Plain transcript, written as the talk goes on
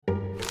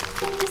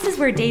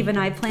where Dave and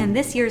I plan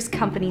this year's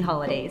company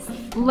holidays.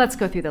 Let's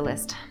go through the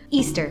list.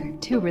 Easter.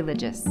 Too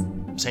religious.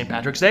 St.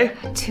 Patrick's Day?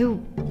 Too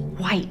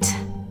white.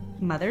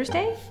 Mother's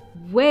Day?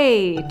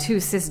 Way too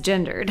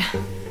cisgendered.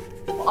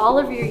 All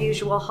of your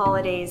usual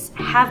holidays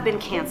have been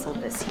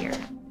canceled this year.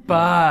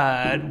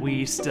 But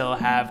we still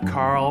have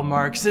Karl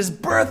Marx's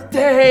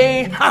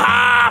birthday!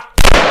 Ha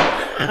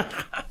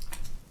ha!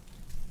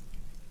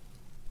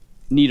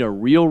 Need a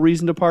real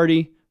reason to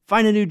party?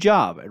 Find a new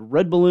job at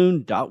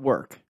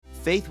redballoon.work.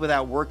 Faith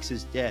without works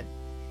is dead.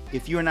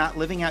 If you are not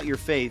living out your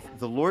faith,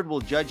 the Lord will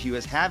judge you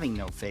as having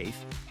no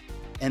faith,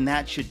 and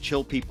that should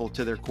chill people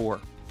to their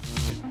core.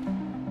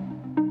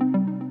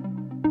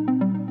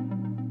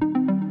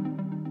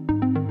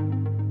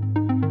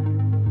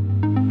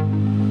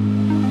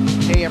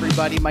 Hey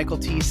everybody, Michael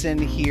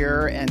Thiessen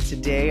here, and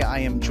today I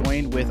am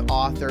joined with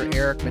author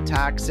Eric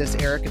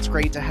Metaxas. Eric, it's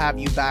great to have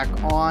you back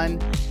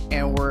on,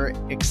 and we're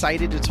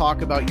excited to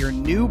talk about your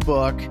new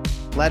book,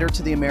 Letter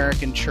to the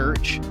American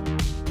Church.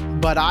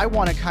 But I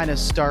want to kind of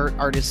start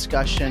our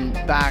discussion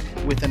back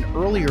with an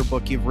earlier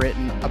book you've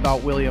written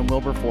about William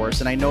Wilberforce,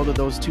 and I know that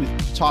those two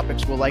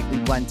topics will likely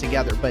blend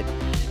together, but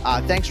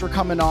thanks for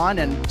coming on,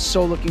 and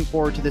so looking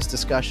forward to this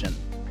discussion.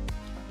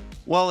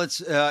 Well,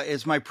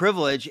 it's my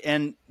privilege,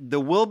 and the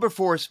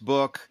Wilberforce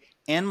book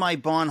and my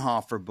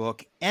Bonhoeffer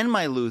book and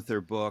my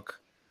Luther book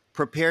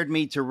prepared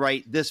me to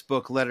write this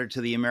book, Letter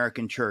to the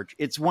American Church.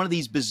 It's one of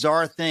these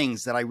bizarre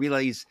things that I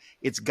realize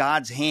it's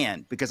God's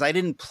hand, because I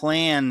didn't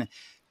plan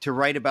to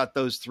write about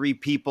those three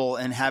people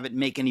and have it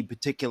make any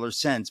particular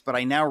sense. But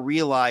I now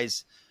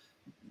realize,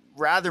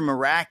 rather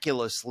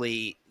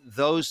miraculously,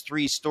 those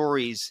three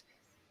stories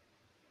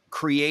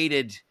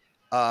created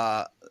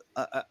a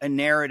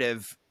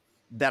narrative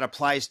that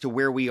applies to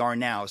where we are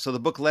now. So the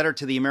book Letter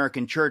to the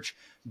American Church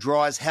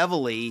draws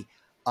heavily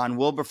on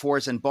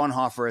Wilberforce and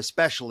Bonhoeffer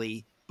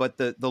especially, but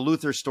the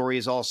Luther story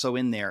is also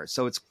in there.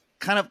 So it's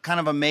kind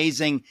of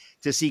amazing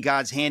to see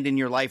God's hand in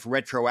your life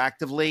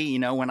retroactively. You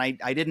know, when I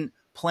didn't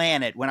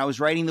plan it, when I was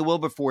writing the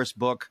Wilberforce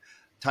book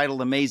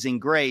titled Amazing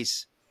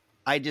Grace,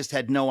 I just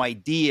had no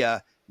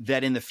idea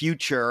that in the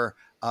future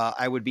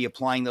I would be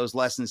applying those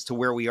lessons to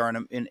where we are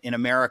in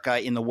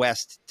America, in the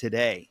West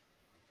today.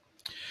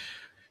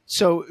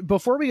 So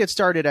before we get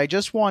started, I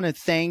just want to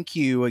thank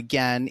you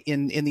again.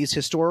 In these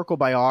historical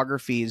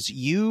biographies,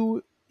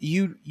 you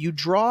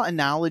draw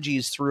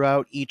analogies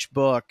throughout each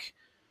book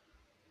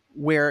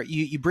where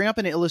you bring up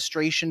an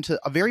illustration, to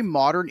a very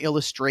modern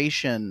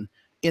illustration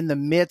in the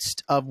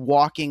midst of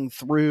walking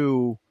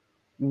through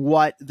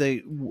what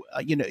the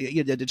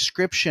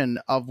description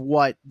of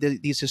what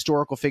these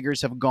historical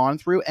figures have gone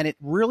through, and it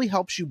really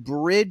helps you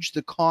bridge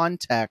the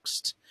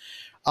context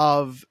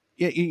of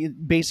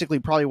basically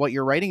probably what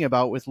you're writing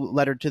about with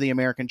Letter to the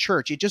American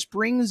Church. It just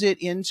brings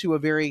it into a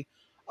very,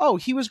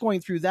 he was going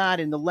through that,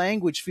 and the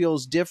language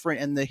feels different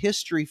and the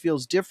history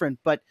feels different,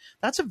 but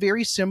that's a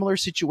very similar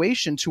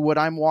situation to what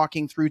I'm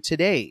walking through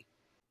today.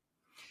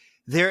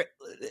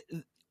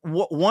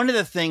 One of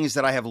the things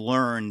that I have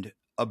learned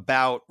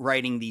about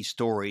writing these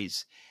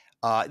stories,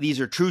 these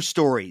are true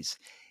stories,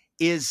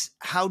 is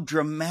how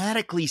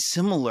dramatically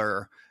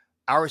similar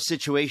our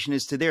situation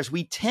is to theirs.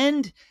 We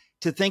tend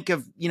to think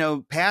of,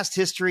 past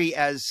history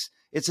as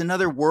it's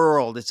another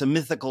world. It's a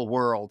mythical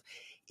world.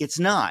 It's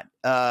not.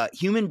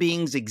 Human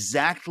beings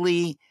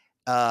exactly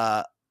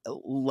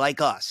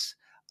like us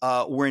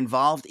were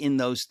involved in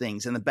those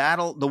things. And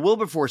the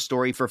Wilberforce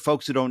story, for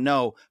folks who don't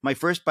know, my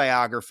first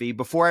biography,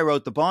 before I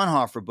wrote the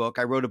Bonhoeffer book,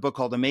 I wrote a book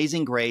called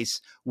Amazing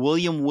Grace,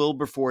 William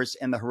Wilberforce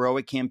and the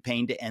Heroic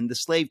Campaign to End the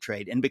Slave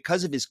Trade. And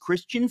because of his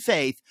Christian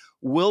faith,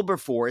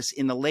 Wilberforce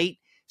in the late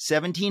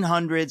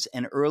 1700s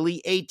and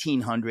early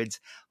 1800s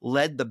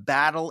led the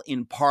battle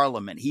in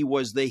Parliament. He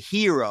was the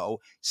hero,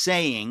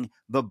 saying,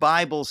 the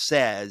Bible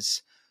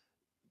says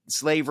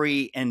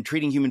slavery and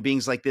treating human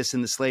beings like this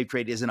in the slave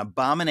trade is an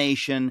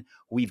abomination.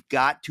 We've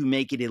got to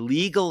make it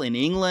illegal in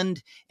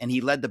England. And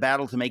he led the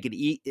battle to make it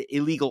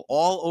illegal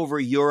all over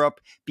Europe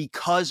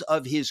because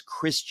of his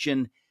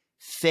Christian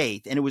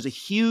faith. And it was a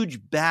huge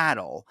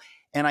battle.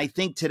 And I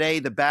think today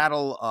the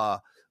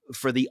battle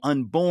for the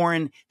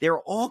unborn, there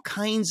are all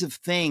kinds of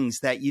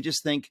things that you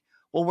just think,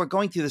 well, we're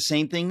going through the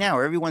same thing now.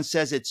 Everyone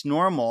says it's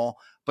normal,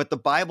 but the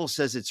Bible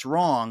says it's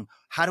wrong.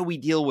 How do we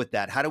deal with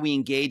that? How do we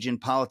engage in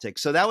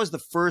politics? So that was the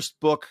first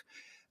book,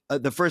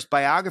 the first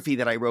biography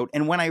that I wrote.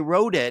 And when I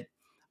wrote it,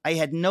 I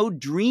had no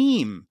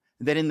dream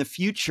that in the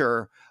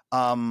future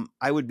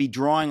I would be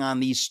drawing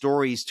on these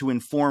stories to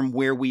inform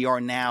where we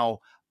are now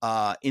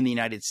in the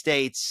United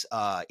States,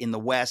 in the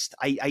West.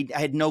 I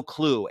had no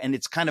clue. And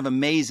it's kind of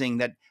amazing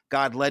that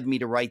God led me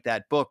to write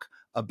that book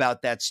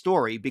about that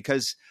story,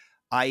 because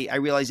I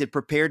realized it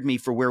prepared me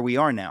for where we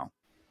are now.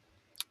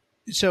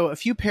 So a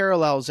few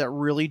parallels that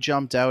really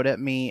jumped out at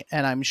me,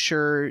 and I'm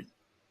sure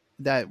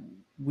that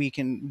we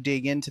can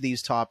dig into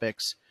these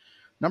topics.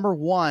 Number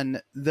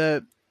one,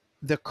 the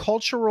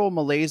cultural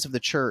malaise of the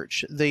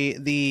church,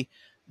 the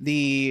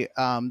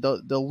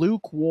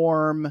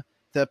lukewarm,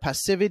 the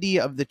passivity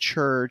of the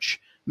church.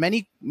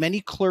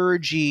 Many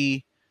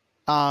clergy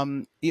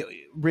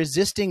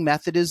resisting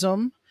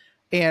Methodism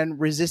and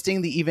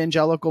resisting the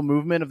evangelical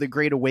movement of the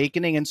Great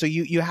Awakening. And so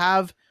you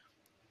have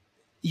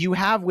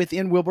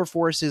within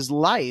Wilberforce's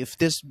life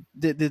this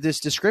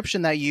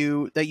description that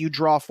you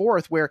draw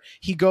forth, where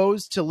he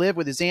goes to live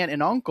with his aunt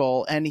and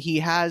uncle, and he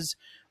has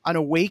an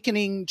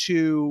awakening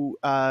to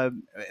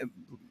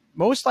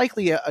most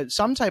likely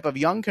some type of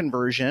young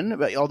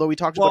conversion, although we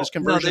talked about his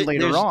conversion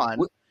later on.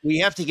 We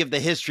have to give the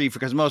history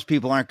because most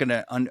people aren't going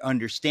to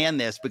understand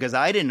this, because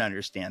I didn't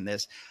understand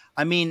this.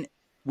 I mean,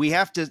 we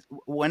have to,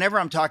 whenever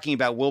I'm talking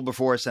about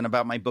Wilberforce and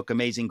about my book,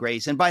 Amazing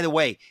Grace, and by the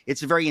way,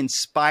 it's a very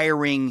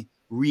inspiring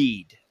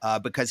read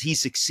because he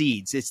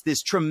succeeds. It's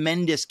this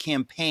tremendous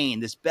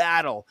campaign, this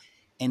battle,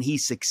 and he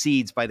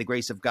succeeds by the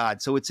grace of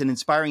God. So it's an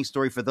inspiring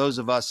story for those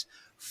of us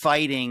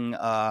fighting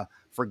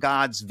for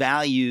God's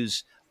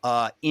values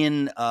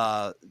in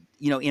our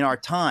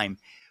time.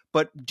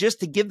 But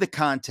just to give the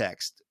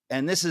context,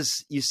 and this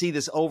is, you see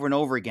this over and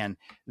over again,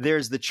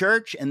 there's the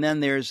church and then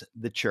there's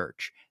the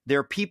church. There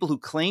are people who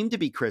claim to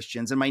be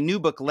Christians, and my new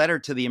book, Letter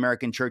to the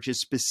American Church, is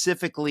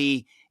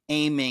specifically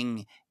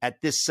aiming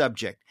at this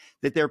subject,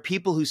 that there are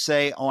people who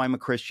say, oh, I'm a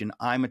Christian,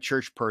 I'm a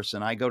church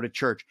person, I go to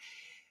church.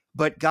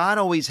 But God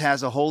always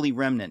has a holy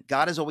remnant.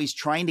 God is always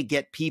trying to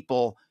get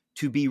people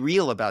to be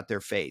real about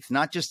their faith,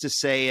 not just to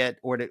say it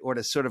or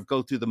to sort of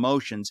go through the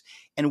motions.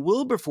 And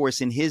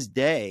Wilberforce in his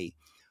day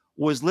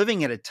was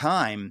living at a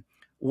time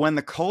when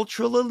the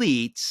cultural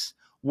elites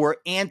were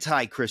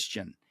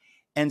anti-Christian.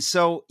 And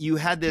so you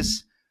had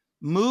this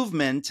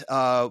movement,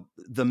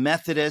 the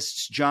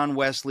Methodists, John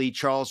Wesley,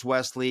 Charles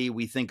Wesley,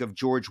 we think of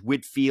George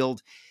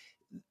Whitefield.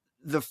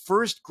 The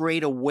first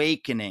Great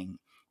Awakening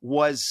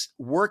was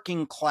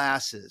working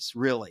classes,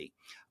 really.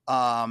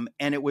 And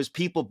it was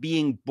people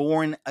being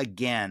born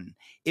again.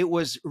 It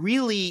was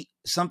really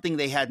something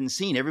they hadn't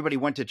seen. Everybody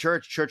went to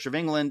church, Church of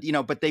England,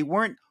 but they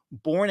weren't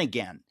born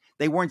again.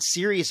 They weren't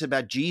serious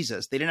about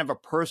Jesus. They didn't have a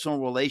personal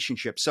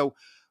relationship. So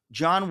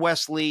John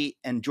Wesley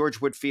and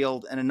George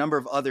Whitefield and a number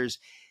of others,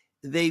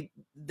 they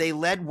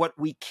led what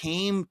we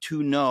came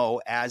to know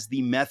as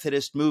the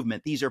Methodist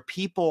movement. These are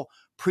people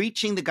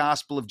preaching the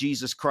gospel of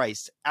Jesus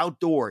Christ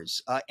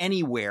outdoors,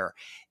 anywhere,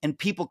 and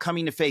people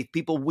coming to faith,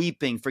 people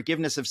weeping,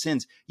 forgiveness of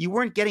sins. You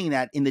weren't getting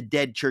that in the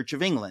dead Church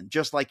of England,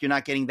 just like you're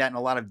not getting that in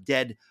a lot of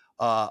dead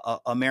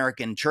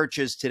American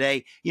churches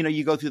today.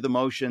 You go through the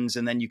motions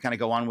and then you kind of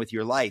go on with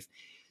your life.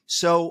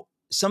 So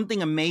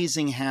something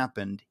amazing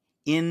happened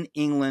in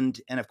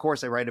England. And of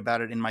course, I write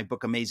about it in my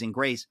book, Amazing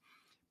Grace.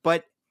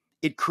 But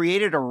it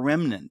created a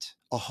remnant,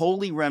 a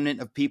holy remnant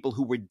of people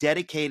who were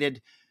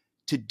dedicated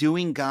to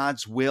doing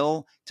God's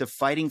will, to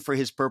fighting for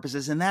his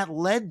purposes. And that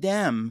led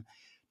them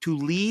to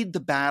lead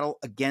the battle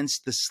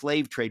against the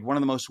slave trade, one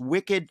of the most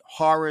wicked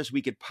horrors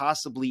we could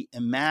possibly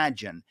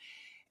imagine.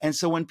 And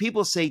so when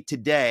people say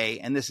today,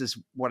 and this is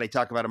what I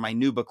talk about in my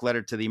new book,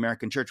 Letter to the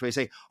American Church, where they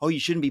say, oh, you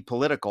shouldn't be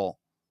political.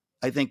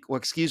 I think, well,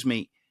 excuse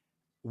me,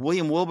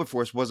 William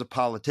Wilberforce was a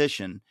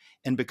politician.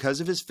 And because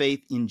of his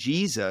faith in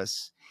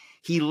Jesus,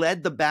 he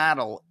led the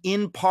battle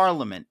in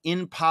Parliament,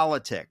 in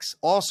politics,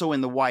 also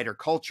in the wider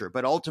culture,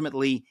 but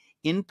ultimately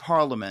in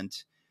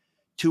Parliament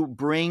to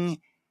bring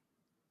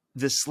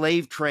the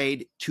slave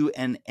trade to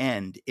an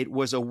end. It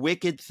was a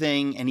wicked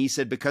thing. And he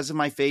said, because of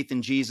my faith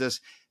in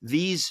Jesus,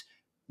 these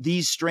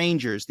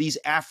strangers, these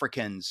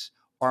Africans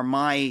are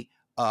my,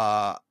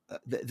 I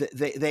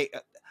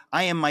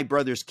am my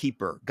brother's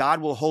keeper.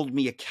 God will hold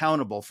me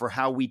accountable for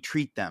how we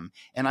treat them.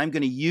 And I'm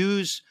going to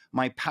use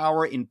my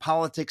power in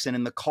politics and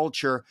in the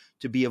culture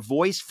to be a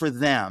voice for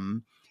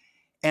them.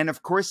 And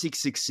of course, he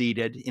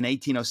succeeded in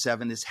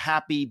 1807, this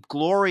happy,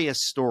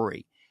 glorious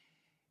story.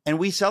 And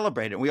we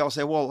celebrate it. We all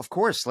say, well, of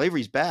course,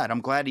 slavery's bad.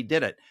 I'm glad he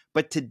did it.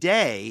 But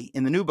today,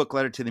 in the new book,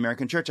 Letter to the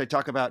American Church, I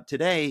talk about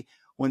today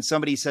when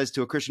somebody says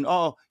to a Christian,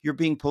 oh, you're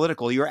being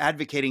political, you're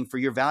advocating for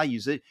your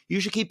values. You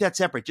should keep that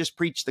separate. Just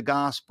preach the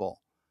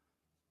gospel.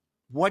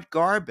 What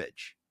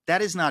garbage.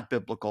 That is not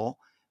biblical.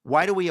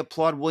 Why do we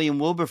applaud William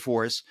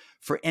Wilberforce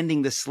for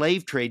ending the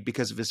slave trade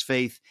because of his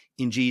faith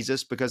in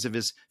Jesus, because of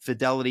his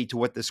fidelity to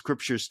what the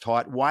scriptures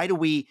taught? Why do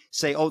we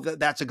say, oh,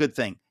 that's a good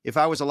thing? If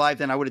I was alive,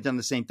 then I would have done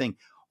the same thing.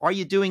 Are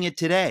you doing it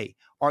today?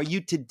 Are you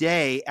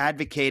today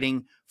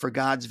advocating for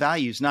God's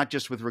values, not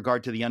just with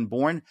regard to the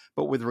unborn,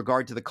 but with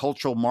regard to the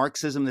cultural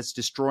Marxism that's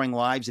destroying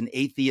lives, an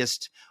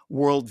atheist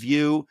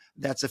worldview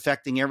that's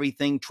affecting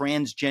everything,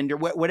 transgender,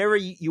 whatever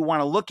you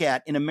want to look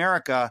at in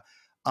America?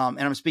 And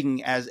I'm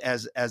speaking as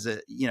a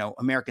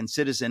American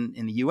citizen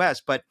in the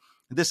U.S., but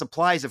this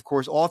applies, of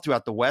course, all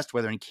throughout the West,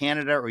 whether in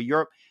Canada or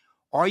Europe.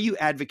 Are you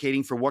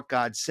advocating for what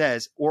God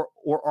says, or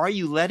are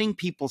you letting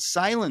people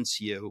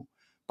silence you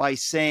by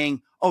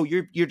saying, oh,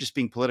 you're just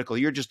being political,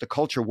 you're just a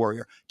culture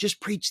warrior, just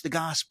preach the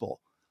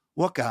gospel?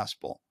 What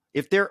gospel?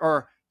 If there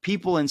are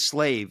people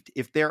enslaved,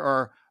 if there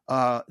are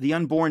the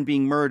unborn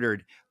being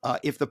murdered,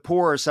 if the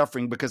poor are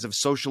suffering because of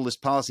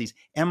socialist policies,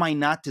 am I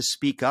not to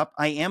speak up?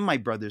 I am my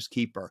brother's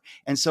keeper.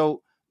 And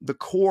so the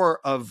core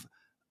of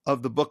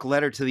the book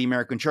Letter to the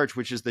American Church,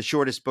 which is the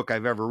shortest book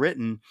I've ever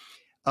written,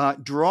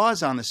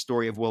 draws on the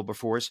story of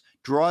Wilberforce,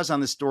 draws on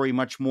the story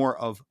much more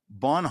of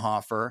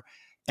Bonhoeffer,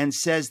 and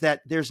says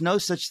that there's no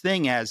such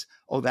thing as,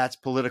 oh, that's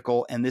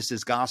political and this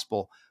is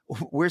gospel.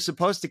 We're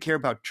supposed to care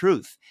about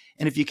truth.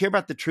 And if you care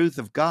about the truth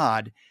of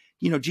God,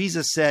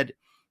 Jesus said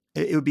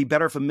it would be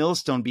better if a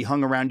millstone be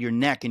hung around your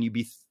neck and you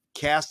be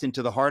cast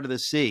into the heart of the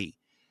sea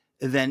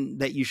than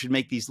that you should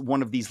make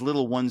one of these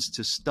little ones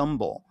to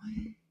stumble.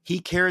 He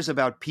cares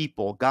about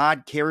people.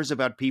 God cares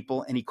about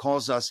people, and he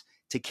calls us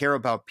to care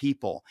about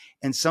people.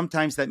 And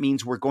sometimes that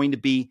means we're going to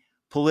be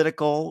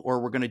political, or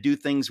we're going to do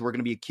things, we're going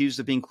to be accused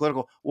of being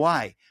political.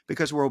 Why?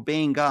 Because we're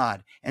obeying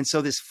God. And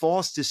so this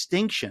false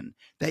distinction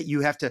that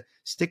you have to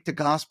stick to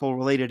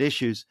gospel-related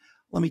issues,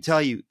 let me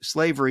tell you,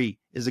 slavery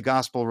is a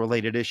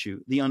gospel-related issue.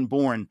 The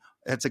unborn,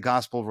 that's a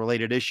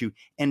gospel-related issue.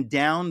 And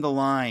down the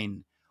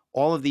line,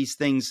 all of these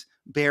things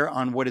bear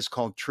on what is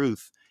called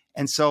truth.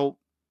 And so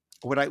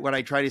what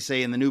I try to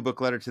say in the new book,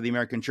 Letter to the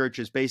American Church,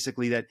 is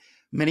basically that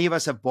many of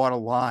us have bought a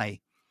lie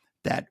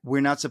that we're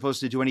not supposed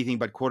to do anything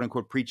but quote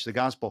unquote preach the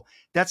gospel.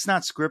 That's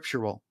not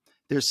scriptural.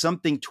 There's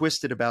something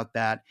twisted about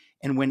that.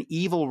 And when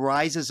evil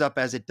rises up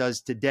as it does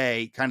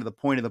today, kind of the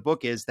point of the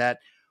book is that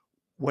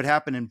what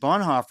happened in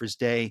Bonhoeffer's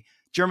day,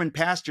 German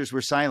pastors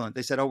were silent.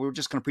 They said, oh, we're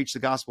just going to preach the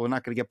gospel. We're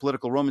not going to get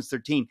political. Romans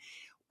 13.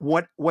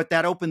 What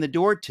that opened the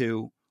door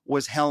to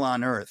was hell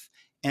on earth.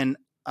 And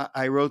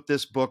I wrote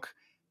this book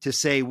to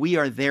say we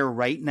are there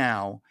right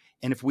now.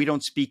 And if we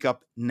don't speak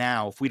up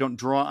now, if we don't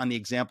draw on the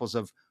examples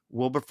of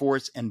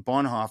Wilberforce and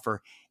Bonhoeffer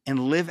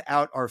and live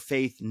out our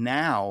faith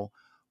now,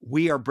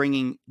 we are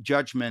bringing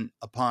judgment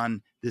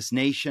upon this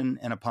nation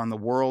and upon the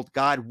world.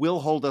 God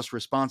will hold us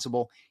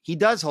responsible. He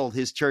does hold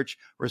his church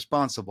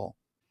responsible.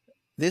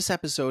 This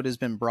episode has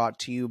been brought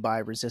to you by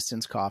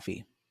Resistance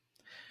Coffee.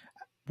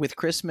 With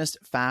Christmas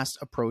fast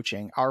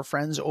approaching, our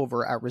friends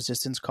over at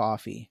Resistance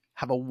Coffee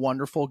have a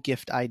wonderful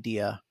gift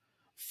idea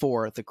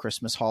for the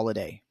Christmas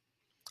holiday.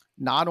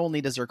 Not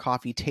only does their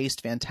coffee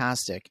taste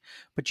fantastic,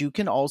 but you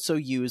can also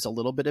use a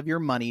little bit of your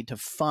money to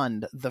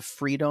fund the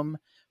freedom,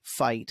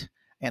 fight,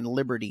 and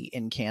liberty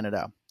in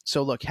Canada.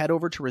 So look, head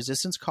over to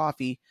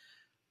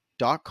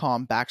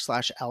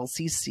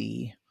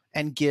resistancecoffee.com/LCC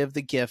and give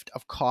the gift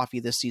of coffee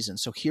this season.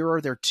 So here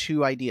are their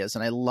two ideas,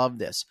 and I love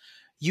this.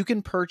 You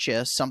can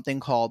purchase something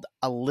called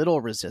a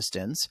Little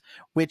Resistance,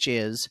 which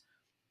is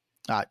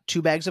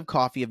 2 bags of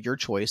coffee of your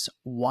choice,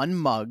 1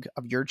 mug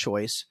of your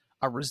choice,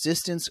 a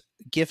Resistance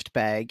gift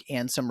bag,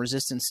 and some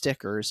Resistance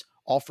stickers,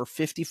 all for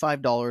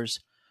 $55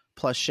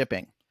 plus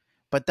shipping.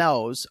 But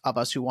those of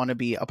us who want to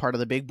be a part of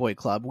the Big Boy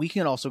Club, we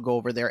can also go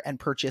over there and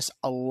purchase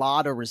a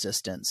lot of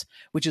Resistance,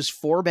 which is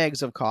 4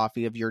 bags of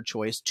coffee of your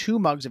choice, 2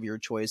 mugs of your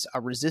choice,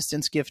 a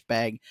Resistance gift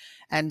bag,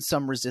 and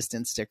some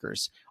Resistance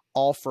stickers,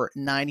 all for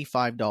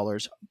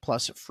 $95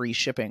 plus free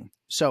shipping.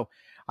 So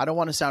I don't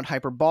want to sound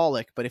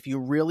hyperbolic, but if you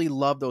really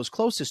love those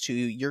closest to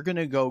you, you're going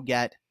to go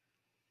get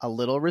a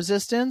little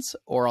Resistance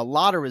or a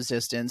lot of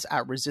Resistance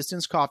at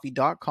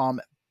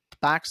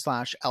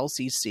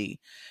resistancecoffee.com/LCC.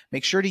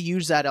 Make sure to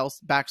use that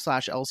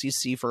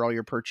 /LCC for all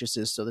your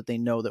purchases so that they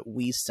know that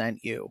we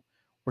sent you.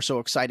 We're so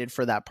excited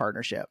for that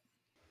partnership.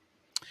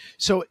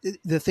 So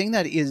the thing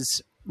that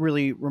is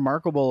really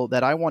remarkable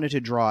that I wanted to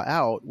draw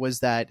out was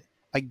that,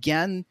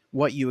 again,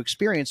 what you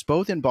experienced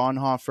both in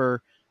Bonhoeffer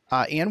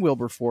and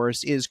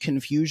Wilberforce is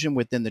confusion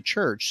within the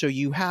church. So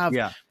you have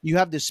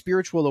this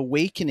spiritual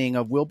awakening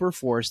of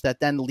Wilberforce that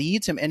then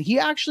leads him, and he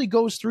actually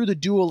goes through the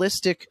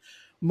dualistic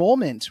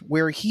moment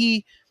where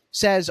he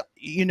says,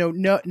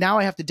 no, now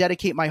I have to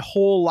dedicate my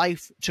whole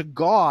life to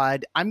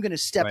God. I'm going to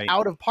step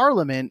out of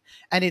Parliament.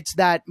 And it's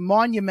that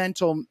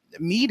monumental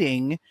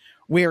meeting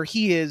where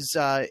he is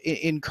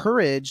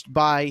encouraged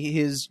by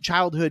his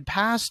childhood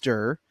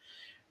pastor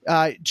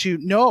to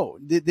know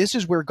this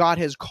is where God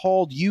has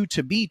called you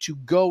to be, to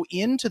go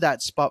into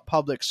that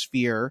public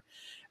sphere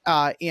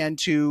and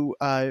to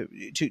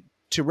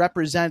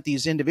represent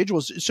these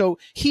individuals. So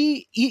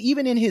he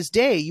even in his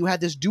day, you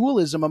had this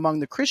dualism among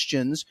the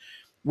Christians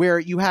where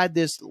you had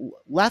this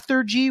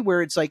lethargy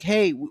where it's like,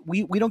 hey,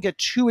 we don't get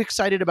too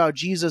excited about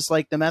Jesus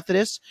like the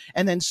Methodists.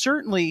 And then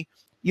certainly,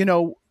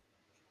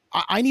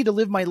 I need to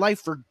live my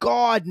life for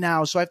God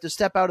now, so I have to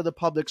step out of the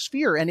public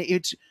sphere. And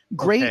it's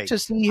great to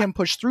see him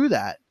push through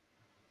that.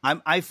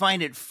 I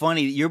find it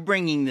funny that you're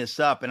bringing this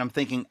up, and I'm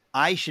thinking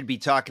I should be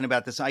talking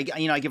about this. I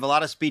give a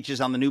lot of speeches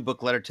on the new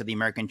book, Letter to the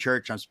American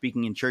Church. I'm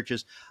speaking in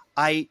churches.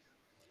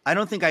 I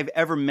don't think I've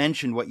ever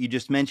mentioned what you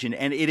just mentioned,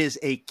 and it is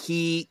a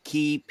key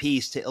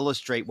piece to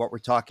illustrate what we're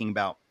talking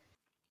about.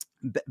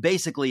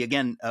 Basically,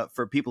 again,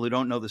 for people who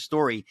don't know the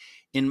story,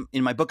 in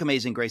my book,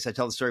 Amazing Grace, I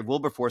tell the story of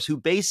Wilberforce, who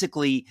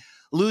basically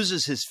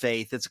loses his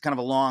faith. It's kind of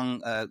a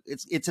long,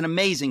 it's an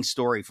amazing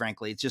story,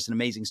 frankly. It's just an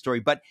amazing story.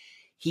 But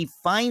he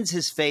finds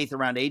his faith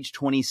around age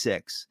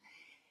 26,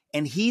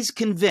 and he's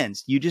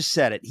convinced, you just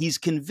said it, he's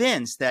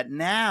convinced that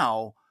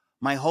now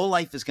my whole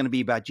life is going to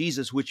be about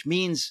Jesus, which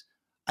means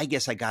I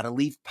guess I got to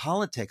leave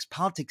politics.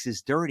 Politics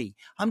is dirty.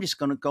 I'm just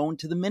going to go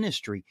into the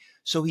ministry.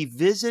 So he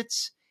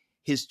visits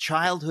his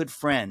childhood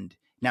friend.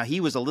 Now,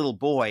 he was a little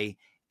boy,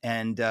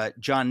 And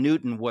John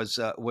Newton was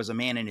a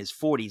man in his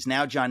 40s.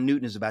 Now John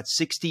Newton is about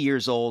 60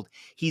 years old.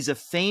 He's a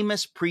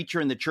famous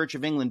preacher in the Church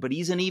of England, but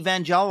he's an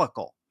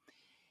evangelical.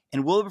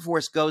 And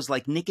Wilberforce goes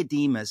like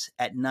Nicodemus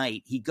at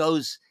night. He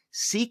goes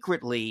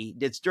secretly,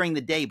 it's during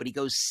the day, but he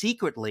goes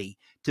secretly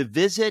to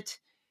visit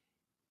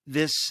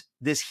this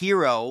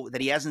hero that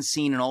he hasn't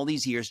seen in all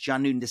these years,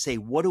 John Newton, to say,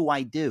 what do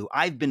I do?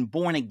 I've been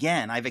born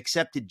again. I've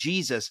accepted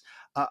Jesus.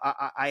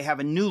 I have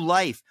a new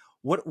life.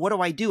 What do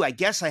I do? I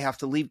guess I have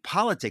to leave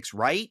politics,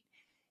 right?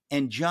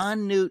 And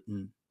John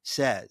Newton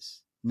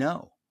says,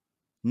 no.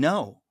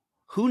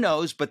 Who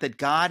knows but that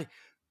God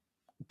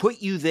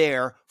put you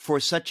there for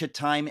such a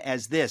time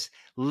as this.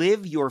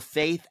 Live your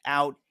faith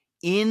out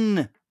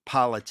in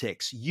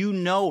politics. You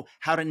know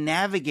how to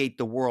navigate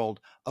the world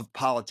of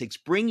politics.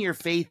 Bring your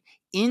faith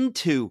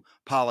into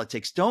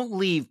politics. Don't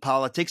leave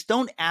politics.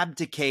 Don't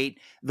abdicate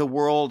the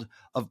world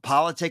of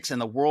politics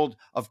and the world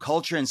of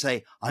culture and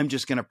say, I'm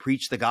just going to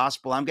preach the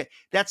gospel.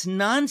 That's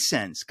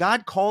nonsense.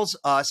 God calls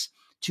us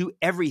to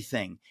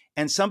everything.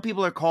 And some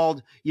people are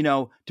called,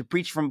 to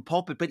preach from a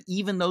pulpit, but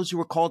even those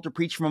who are called to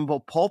preach from a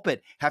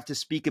pulpit have to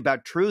speak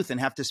about truth and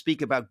have to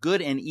speak about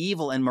good and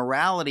evil and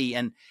morality.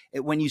 And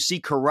when you see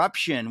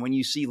corruption, when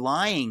you see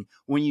lying,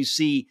 when you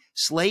see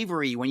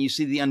slavery, when you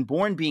see the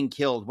unborn being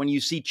killed, when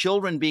you see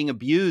children being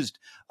abused,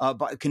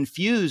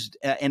 confused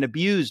and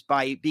abused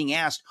by being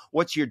asked,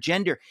 what's your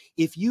gender?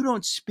 If you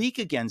don't speak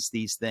against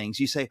these things,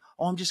 you say,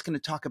 I'm just going to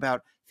talk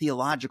about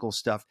theological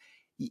stuff.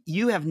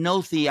 You have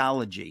no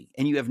theology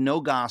and you have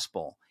no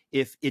gospel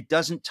if it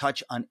doesn't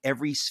touch on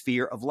every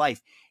sphere of life.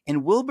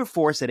 And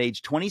Wilberforce at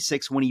age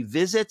 26, when he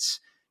visits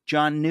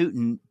John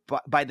Newton,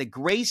 by the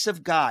grace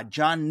of God,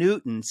 John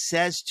Newton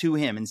says to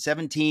him in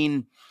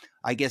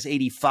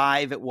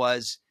 85 it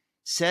was,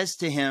 says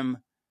to him,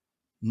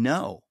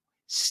 no,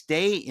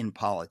 stay in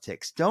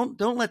politics. Don't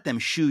let them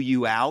shoo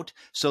you out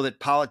so that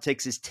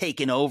politics is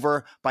taken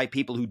over by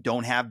people who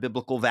don't have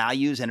biblical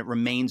values and it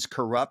remains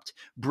corrupt.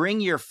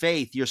 Bring your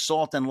faith, your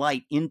salt and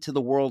light into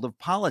the world of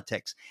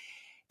politics.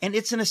 And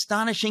it's an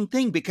astonishing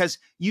thing because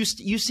you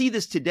see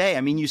this today.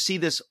 I mean, you see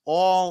this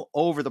all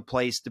over the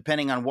place,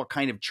 depending on what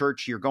kind of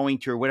church you're going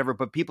to or whatever.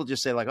 But people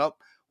just say like, oh,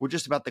 we're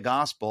just about the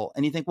gospel.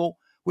 And you think, well,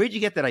 where'd you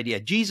get that idea?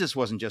 Jesus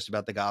wasn't just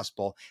about the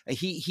gospel.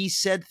 He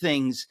said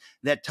things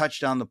that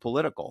touched on the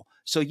political.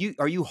 So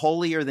are you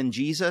holier than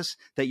Jesus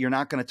that you're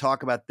not going to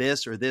talk about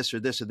this or this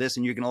or this or this,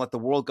 and you're going to let the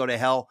world go to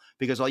hell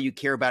because all you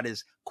care about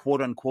is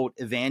quote unquote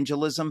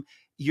evangelism?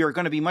 You're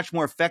going to be much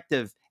more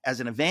effective as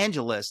an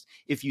evangelist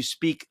if you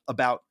speak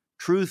about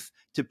truth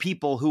to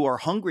people who are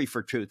hungry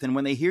for truth. And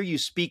when they hear you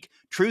speak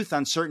truth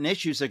on certain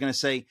issues, they're going to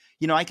say,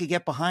 I could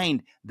get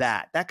behind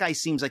that. That guy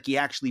seems like he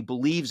actually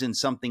believes in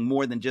something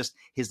more than just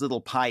his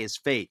little pious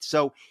faith.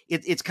 So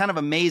it's kind of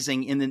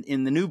amazing. In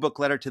the new book,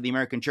 Letter to the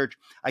American Church,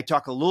 I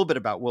talk a little bit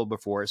about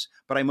Wilberforce,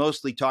 but I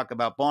mostly talk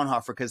about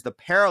Bonhoeffer because the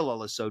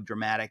parallel is so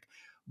dramatic.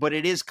 But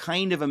it is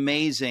kind of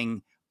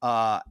amazing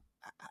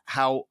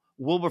how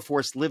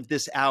Wilberforce lived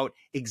this out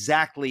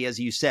exactly as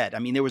you said. I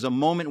mean, there was a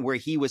moment where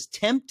he was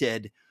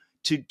tempted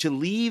to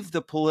leave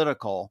the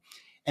political,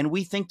 and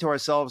we think to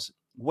ourselves,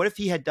 what if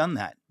he had done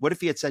that? What if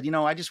he had said, I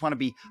want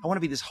to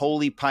be this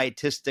holy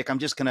pietistic, I'm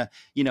just going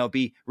to,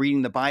 be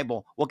reading the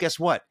Bible. Well, guess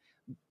what?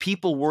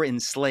 People were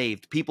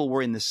enslaved. People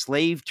were in the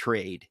slave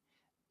trade.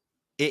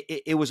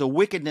 It was a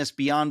wickedness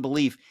beyond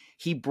belief.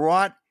 He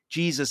brought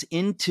Jesus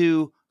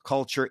into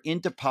culture,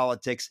 into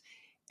politics,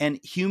 and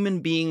human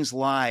beings'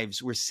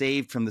 lives were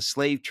saved from the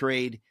slave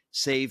trade,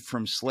 saved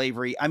from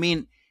slavery. I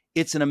mean,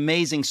 it's an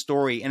amazing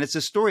story, and it's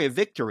a story of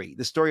victory.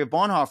 The story of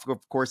Bonhoeffer,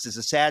 of course, is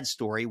a sad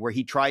story where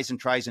he tries and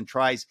tries and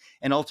tries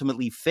and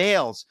ultimately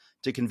fails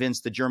to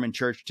convince the German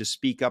church to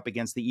speak up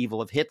against the evil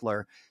of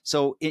Hitler.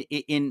 So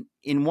in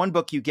one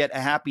book, you get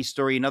a happy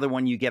story. Another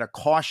one, you get a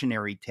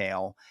cautionary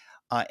tale.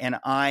 And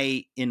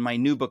in my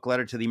new book,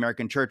 Letter to the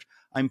American Church,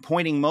 I'm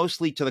pointing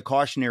mostly to the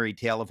cautionary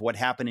tale of what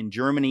happened in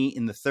Germany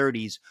in the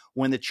 30s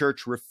when the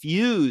church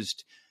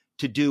refused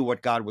to do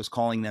what God was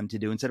calling them to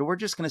do and said, we're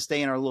just going to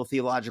stay in our little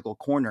theological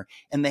corner.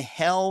 And the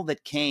hell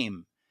that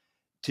came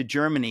to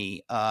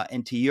Germany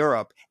and to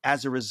Europe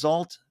as a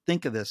result,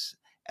 think of this,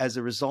 as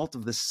a result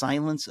of the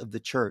silence of the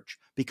church,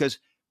 because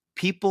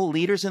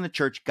leaders in the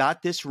church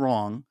got this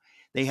wrong.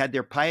 They had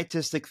their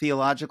pietistic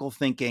theological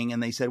thinking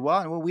and they said,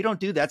 well, we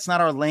don't do that. That's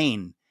not our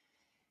lane.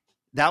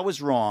 That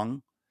was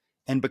wrong.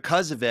 And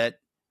because of it,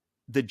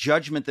 the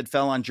judgment that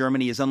fell on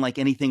Germany is unlike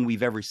anything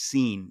we've ever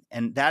seen.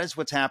 And that is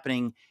what's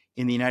happening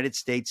in the United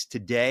States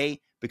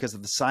today because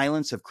of the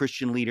silence of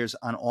Christian leaders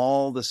on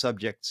all the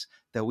subjects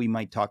that we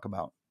might talk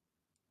about.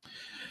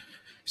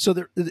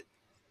 So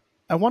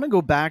I want to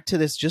go back to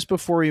this just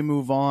before we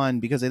move on,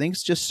 because I think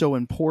it's just so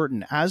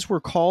important. As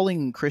we're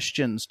calling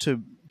Christians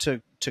to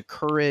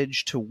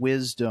courage, to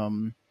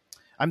wisdom,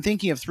 I'm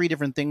thinking of three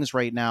different things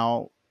right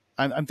now.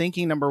 I'm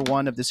thinking, number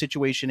one, of the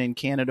situation in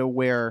Canada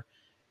where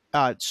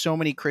so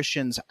many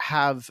Christians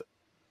have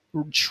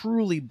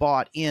truly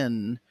bought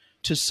in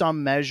to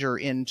some measure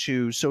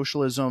into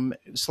socialism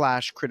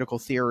 / critical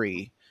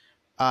theory.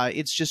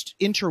 It's just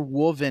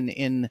interwoven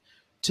in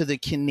to the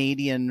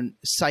Canadian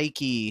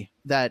psyche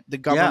that the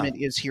government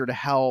is here to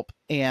help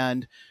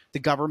and the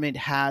government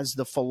has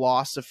the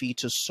philosophy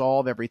to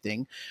solve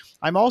everything.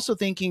 I'm also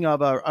thinking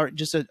of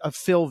a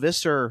Phil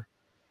Visser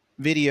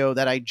video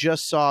that I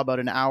just saw about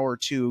an hour or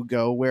two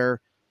ago where,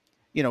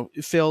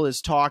 Phil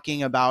is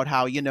talking about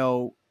how,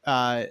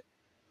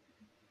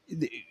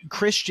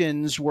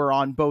 Christians were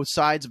on both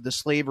sides of the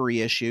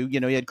slavery issue.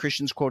 You had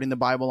Christians quoting the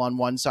Bible on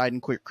one side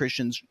and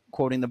Christians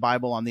quoting the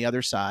Bible on the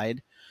other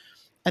side.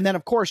 And then,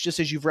 of course, just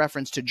as you've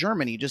referenced to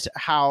Germany, just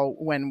how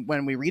when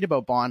we read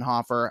about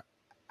Bonhoeffer,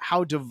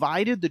 how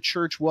divided the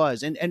church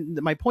was. And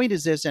my point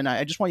is this, and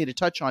I just want you to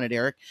touch on it,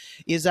 Eric,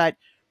 is that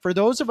for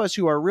those of us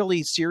who are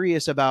really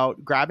serious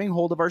about grabbing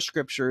hold of our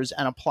scriptures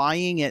and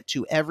applying it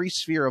to every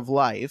sphere of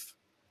life,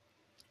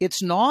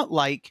 it's not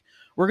like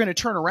we're going to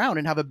turn around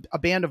and have a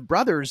band of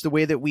brothers the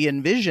way that we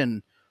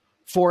envision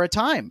for a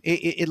time.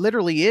 It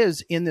literally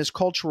is, in this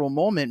cultural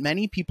moment,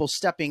 many people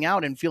stepping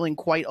out and feeling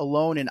quite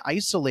alone and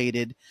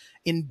isolated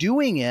in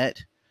doing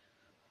it,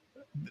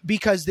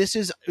 because this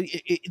is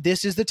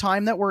the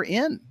time that we're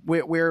in,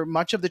 where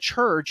much of the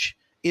church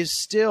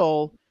is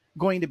still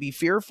going to be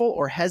fearful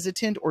or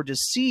hesitant or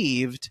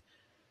deceived.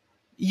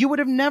 You would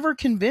have never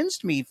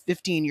convinced me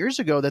 15 years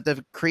ago that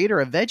the creator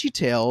of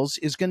VeggieTales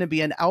is going to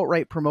be an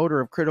outright promoter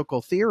of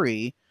critical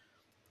theory,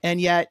 and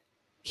yet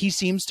he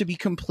seems to be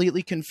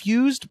completely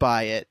confused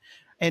by it.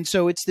 And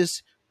so it's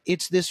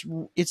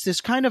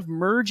this kind of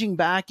merging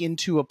back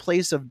into a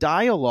place of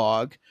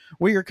dialogue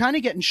where you're kind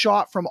of getting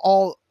shot from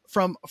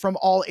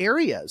all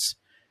areas.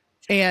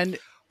 And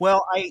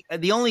well,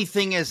 the only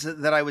thing is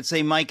that I would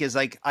say, Mike, is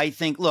like, I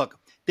think, look,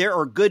 there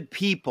are good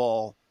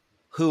people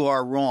who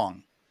are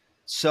wrong.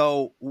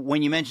 So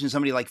when you mention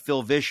somebody like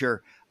Phil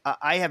Vischer,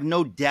 I have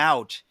no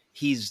doubt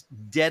he's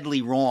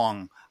deadly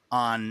wrong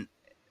on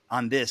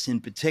this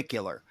in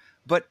particular.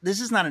 But this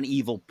is not an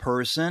evil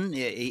person.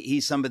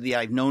 He's somebody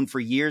I've known for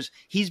years.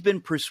 He's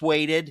been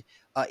persuaded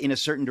in a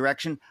certain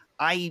direction.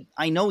 I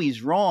know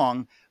he's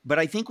wrong, but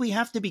I think we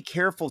have to be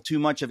careful too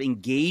much of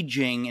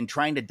engaging and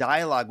trying to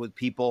dialogue with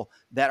people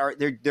that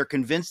they're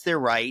convinced they're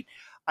right.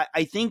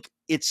 I think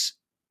it's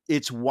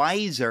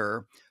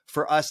wiser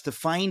for us to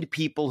find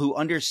people who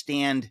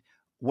understand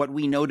what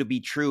we know to be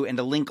true and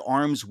to link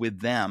arms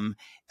with them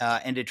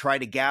and to try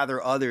to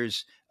gather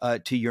others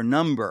to your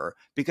number.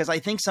 Because I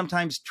think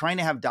sometimes trying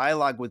to have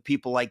dialogue with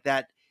people like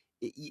that,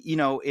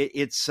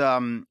 it's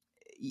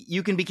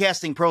you can be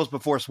casting pearls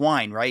before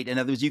swine, right? In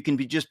other words, you can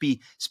just be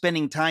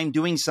spending time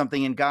doing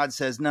something and God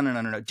says,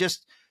 no,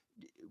 just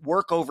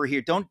work over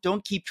here.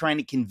 Don't keep trying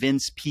to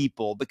convince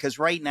people, because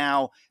right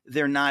now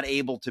they're not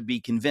able to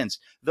be convinced.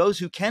 Those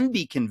who can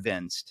be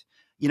convinced,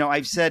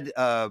 I've said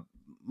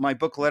my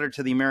book, Letter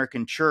to the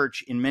American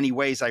Church, in many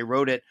ways, I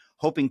wrote it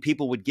hoping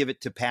people would give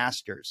it to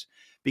pastors,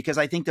 because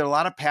I think there are a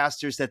lot of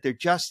pastors that they're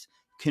just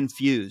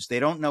confused. They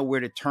don't know where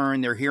to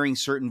turn. They're hearing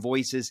certain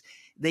voices.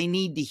 They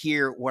need to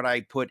hear what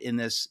I put in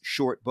this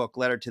short book,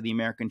 Letter to the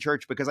American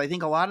Church, because I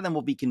think a lot of them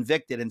will be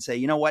convicted and say,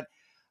 you know what?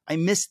 I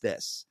missed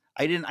this.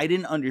 I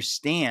didn't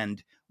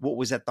understand what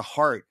was at the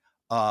heart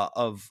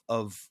of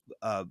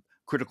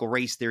critical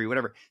race theory,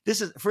 whatever. This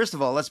is, first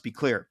of all, let's be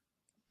clear.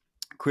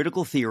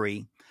 Critical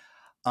theory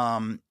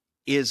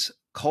is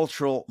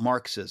cultural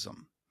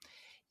Marxism.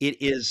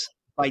 It is,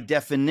 by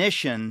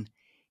definition,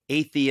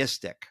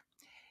 atheistic.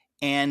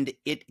 And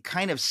it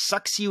kind of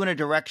sucks you in a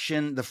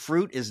direction. The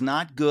fruit is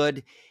not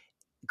good.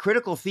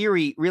 Critical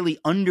theory really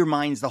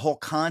undermines the whole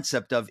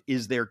concept of,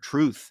 is there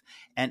truth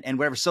and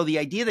whatever. So the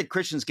idea that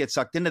Christians get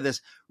sucked into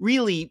this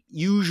really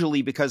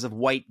usually because of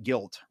white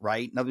guilt,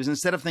 right? In other words,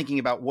 instead of thinking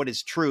about what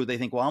is true, they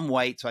think, well, I'm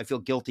white, so I feel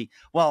guilty.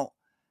 Well,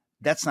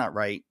 that's not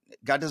right.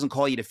 God doesn't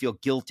call you to feel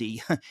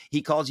guilty.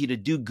 He calls you to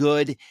do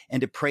good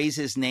and to praise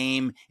his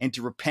name and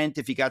to repent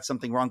if you got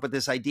something wrong. But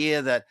this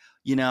idea that,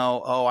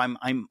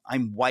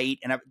 I'm white,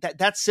 and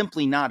that's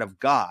simply not of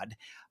God.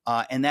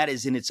 And that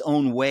is in its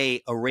own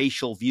way a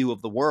racial view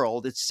of the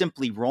world. It's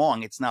simply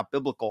wrong. It's not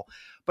biblical.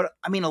 But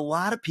I mean, a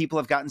lot of people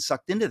have gotten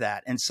sucked into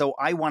that. And so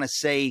I want to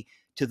say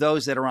to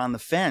those that are on the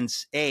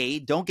fence, A,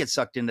 don't get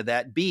sucked into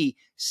that. B,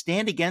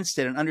 stand against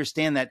it and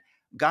understand that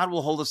God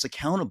will hold us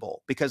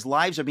accountable, because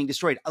lives are being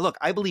destroyed. Look,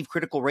 I believe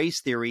critical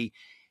race theory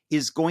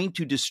is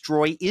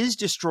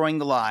destroying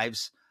the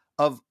lives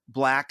of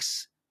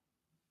blacks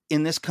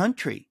in this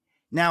country.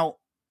 Now,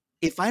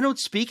 if I don't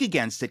speak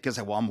against it because,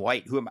 well, I'm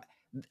white, who am I?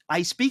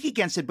 I speak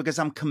against it because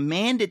I'm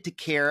commanded to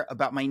care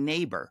about my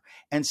neighbor.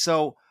 And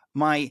so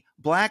my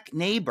black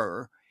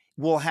neighbor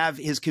will have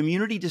his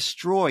community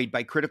destroyed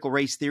by critical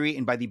race theory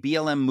and by the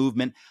BLM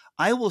movement.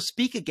 I will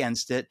speak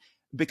against it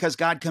because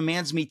God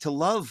commands me to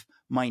love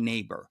my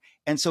neighbor.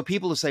 And so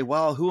people who say,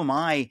 well, who am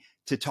I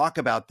to talk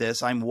about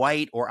this? I'm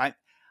white, or I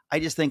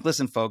just think,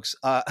 listen, folks,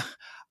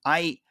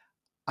 I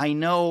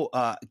know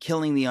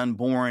killing the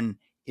unborn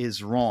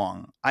is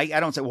wrong. I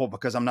don't say, well,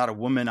 because I'm not a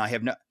woman, I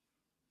have no.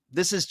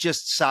 This is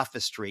just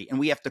sophistry, and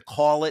we have to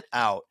call it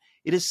out.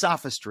 It is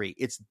sophistry.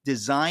 It's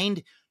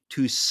designed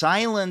to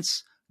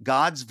silence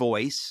God's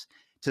voice,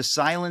 to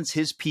silence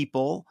his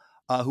people,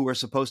 who are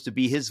supposed to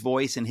be his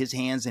voice and his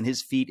hands and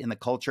his feet in the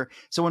culture.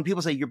 So when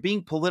people say you're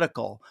being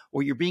political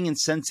or you're being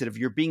insensitive,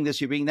 you're being this,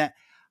 you're being that,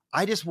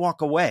 I just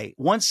walk away.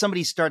 Once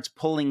somebody starts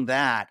pulling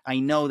that, I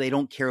know they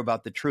don't care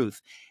about the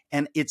truth.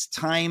 And it's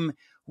time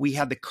we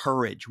have the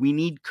courage. We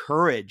need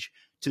courage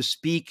to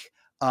speak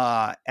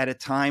at a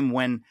time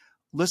when,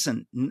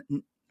 listen,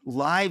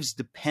 lives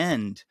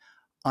depend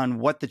on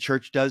what the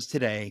church does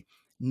today,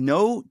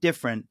 no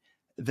different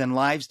than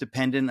lives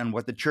dependent on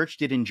what the church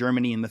did in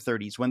Germany in the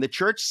 30s. When the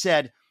church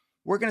said,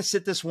 we're going to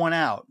sit this one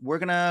out. We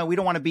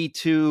don't want to be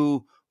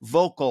too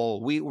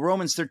vocal.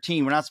 Romans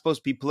 13, we're not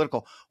supposed to be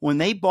political. When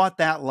they bought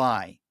that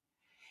lie,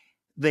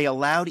 they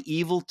allowed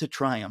evil to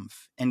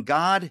triumph, and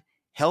God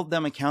held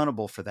them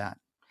accountable for that.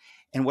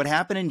 And what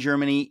happened in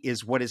Germany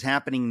is what is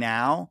happening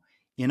now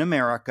in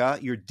America.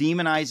 You're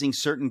demonizing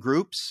certain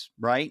groups,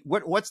 right?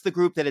 What's the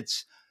group that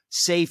it's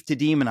safe to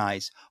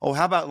demonize? Oh,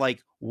 how about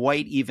like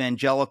white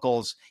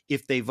evangelicals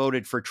if they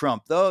voted for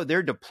Trump? Though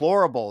they're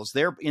deplorables,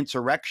 they're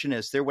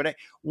insurrectionists, they're whatever.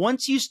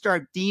 Once you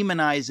start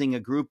demonizing a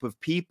group of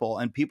people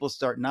and people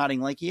start nodding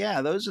like,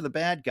 yeah, those are the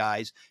bad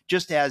guys,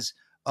 just as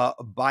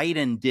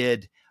Biden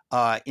did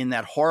in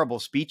that horrible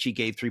speech he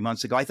gave 3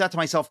 months ago, I thought to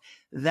myself,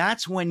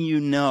 that's when you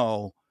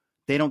know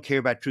they don't care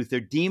about truth. They're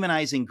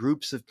demonizing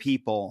groups of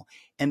people,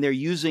 and they're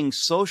using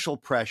social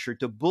pressure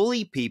to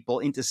bully people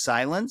into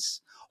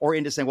silence or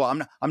into saying, well,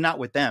 I'm not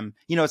with them.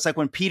 You know, it's like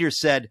when Peter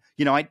said,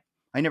 you know, I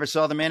never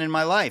saw the man in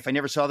my life. I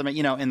never saw the man,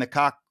 you know, and the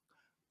cock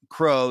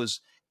crows.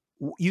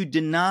 You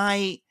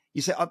deny,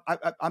 you say,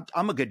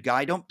 I'm a good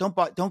guy.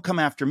 Don't come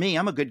after me.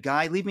 I'm a good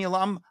guy. Leave me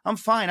alone. I'm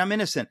fine. I'm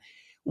innocent.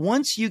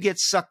 Once you get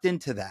sucked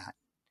into that,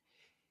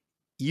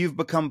 you've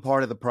become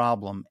part of the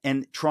problem.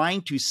 And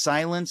trying to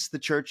silence the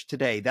church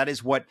today, that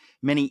is what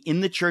many in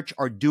the church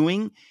are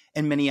doing,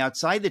 and many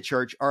outside the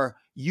church are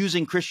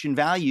using Christian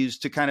values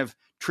to kind of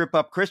trip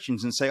up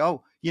Christians and say,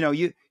 oh, you know,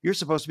 you're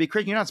supposed to be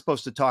Christian. You're not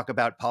supposed to talk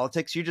about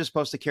politics. You're just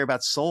supposed to care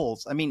about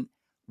souls. I mean,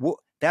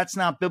 that's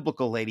not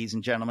biblical, ladies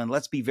and gentlemen.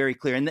 Let's be very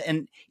clear.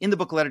 And in the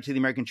book Letter to the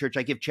American Church,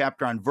 I give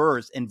chapter on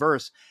verse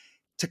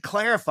to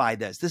clarify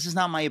this. This is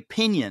not my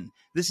opinion.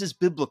 This is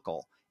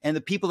biblical. And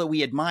the people that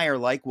we admire,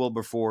 like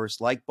Wilberforce,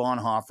 like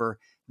Bonhoeffer,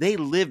 they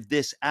lived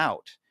this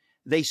out.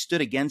 They stood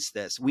against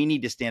this. We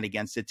need to stand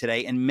against it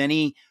today. And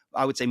many,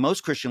 I would say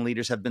most Christian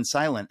leaders have been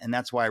silent. And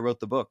that's why I wrote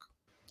the book.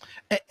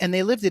 And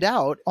they lived it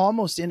out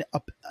almost in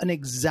an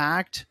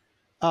exact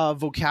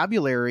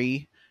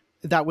vocabulary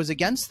that was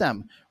against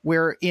them,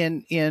 where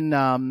in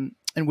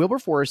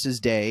Wilberforce's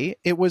day,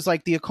 it was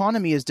like the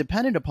economy is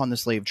dependent upon the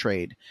slave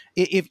trade.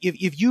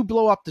 If you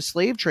blow up the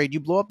slave trade, you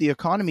blow up the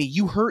economy,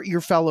 you hurt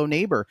your fellow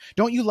neighbor.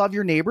 Don't you love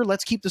your neighbor?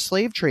 Let's keep the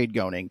slave trade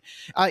going.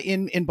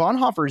 In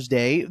Bonhoeffer's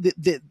day,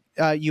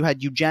 you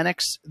had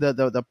eugenics,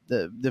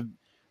 the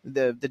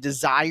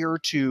desire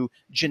to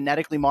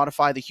genetically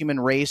modify the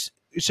human race.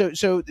 So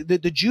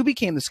the Jew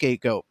became the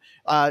scapegoat.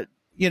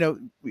 You know,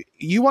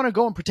 you want to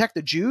go and protect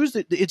the Jews?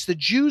 It's the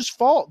Jews'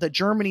 fault that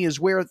Germany is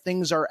where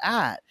things are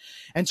at.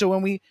 And so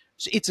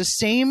it's the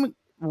same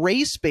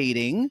race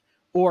baiting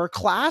or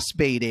class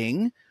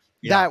baiting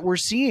that we're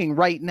seeing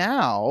right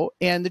now.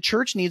 And the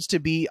church needs to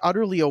be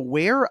utterly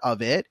aware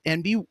of it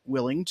and be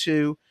willing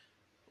to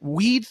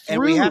weed through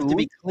and we have to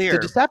be clear, the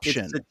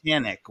deception. It's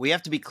satanic. We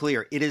have to be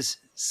clear. It is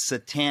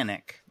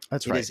satanic.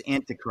 That's right. It is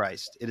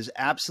Antichrist. It is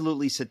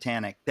absolutely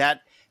satanic.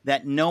 That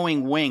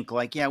knowing wink,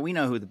 like, yeah, we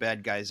know who the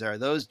bad guys are.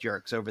 Those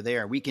jerks over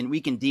there. We can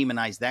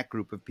demonize that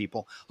group of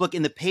people. Look,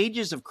 in the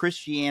pages of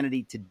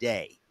Christianity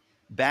Today,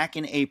 back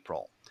in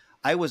April,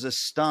 I was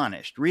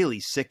astonished,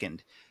 really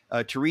sickened,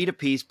 to read a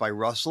piece by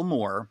Russell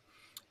Moore,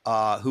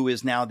 who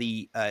is now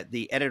the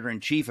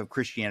editor-in-chief of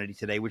Christianity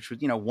Today, which was,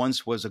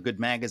 once was a good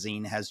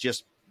magazine, has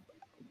just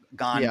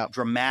gone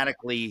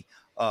dramatically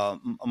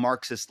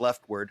Marxist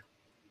leftward.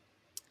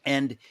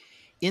 And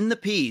in the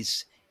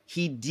piece,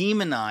 he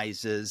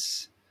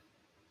demonizes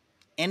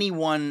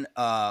anyone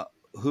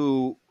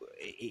who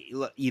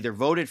either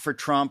voted for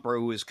Trump or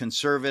who is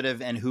conservative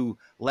and who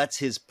lets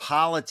his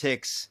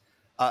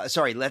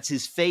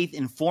faith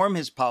inform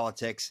his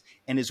politics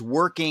and is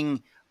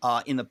working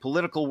in the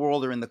political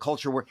world or in the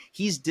culture world.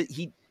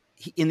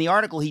 In the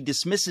article, he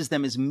dismisses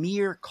them as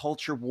mere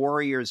culture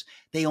warriors.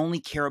 They only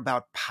care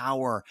about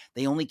power.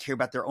 They only care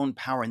about their own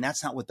power. And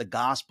that's not what the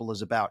gospel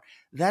is about.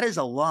 That is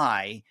a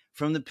lie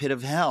from the pit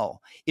of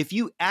hell. If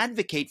you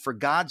advocate for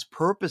God's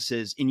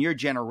purposes in your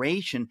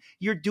generation,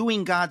 you're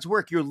doing God's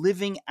work. You're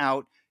living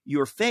out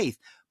your faith.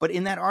 But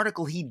in that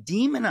article, he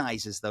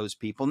demonizes those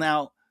people.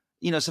 Now,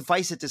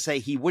 suffice it to say,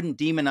 he wouldn't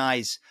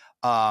demonize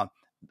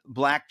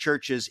Black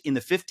churches in the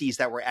 50s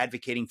that were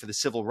advocating for the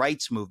civil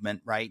rights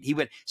movement, right?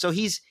 So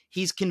he's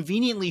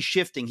conveniently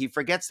shifting. He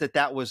forgets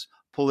that was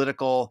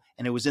political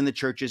and it was in the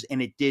churches and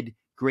it did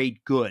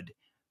great good.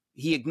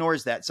 He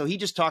ignores that. So he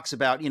just talks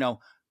about,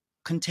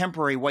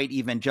 contemporary white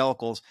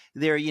evangelicals.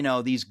 They're,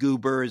 these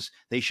goobers.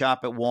 They shop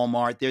at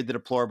Walmart. They're the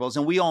deplorables.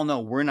 And we all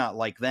know we're not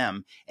like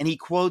them. And he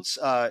quotes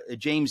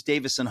James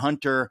Davison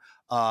Hunter,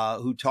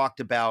 who talked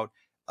about,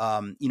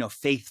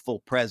 faithful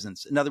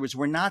presence. In other words,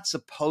 we're not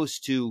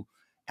supposed to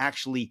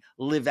actually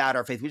live out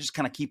our faith. We just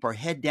kind of keep our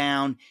head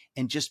down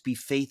and just be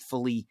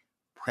faithfully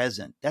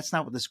present. That's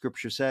not what the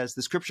scripture says.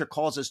 The scripture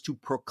calls us to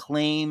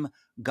proclaim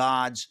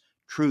God's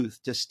truth,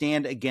 to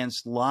stand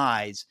against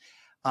lies.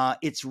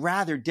 It's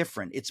rather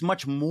different. It's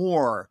much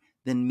more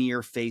than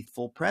mere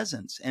faithful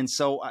presence. And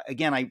so,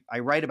 again, I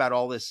write about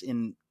all this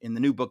in the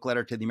new book,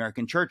 Letter to the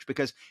American Church,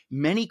 because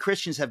many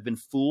Christians have been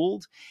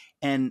fooled,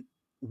 and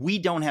we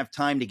don't have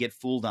time to get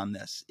fooled on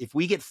this. If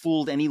we get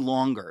fooled any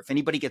longer, if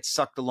anybody gets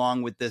sucked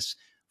along with this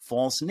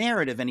false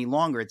narrative any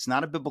longer, it's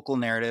not a biblical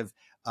narrative,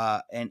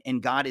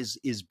 and God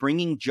is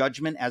bringing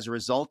judgment as a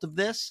result of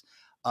this,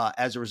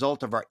 as a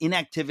result of our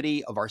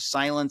inactivity, of our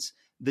silence.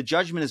 The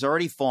judgment is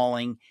already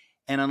falling,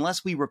 and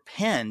unless we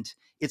repent,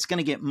 it's going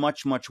to get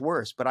much, much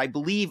worse. But I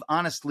believe,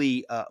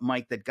 honestly,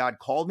 Mike, that God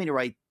called me to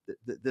write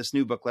this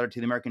new book, Letter to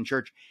the American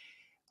Church,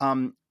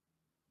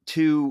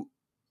 to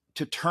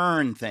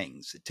turn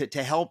things,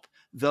 to help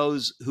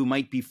those who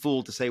might be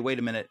fooled to say, wait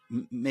a minute,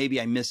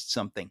 maybe I missed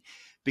something.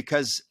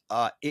 Because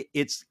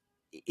it's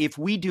if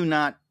we do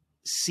not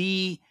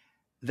see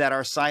that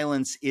our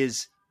silence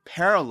is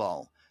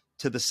parallel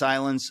to the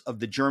silence of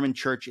the German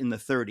church in the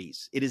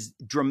 30s, it is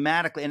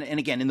dramatically, and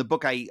again, in the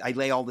book, I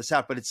lay all this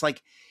out, but it's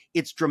like,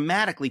 it's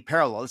dramatically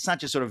parallel. It's not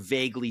just sort of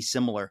vaguely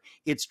similar.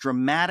 It's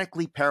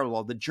dramatically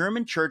parallel. The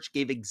German church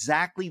gave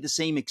exactly the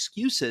same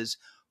excuses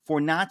for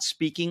not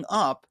speaking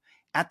up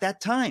at that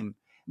time.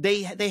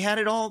 They had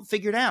it all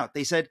figured out.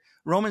 They said,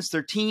 Romans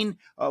 13,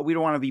 we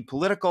don't want to be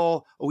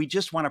political, or we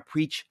just want to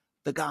preach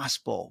the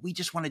gospel. We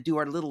just want to do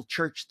our little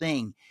church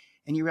thing.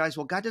 And you realize,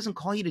 well, God doesn't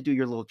call you to do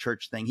your little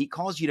church thing. He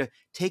calls you to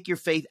take your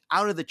faith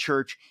out of the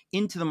church,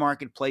 into the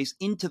marketplace,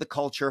 into the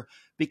culture,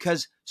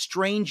 because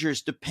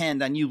strangers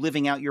depend on you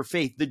living out your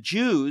faith. The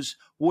Jews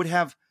would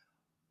have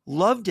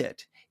loved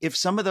it if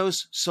some of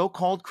those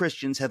so-called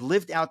Christians had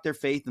lived out their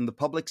faith in the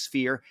public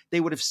sphere.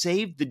 They would have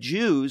saved the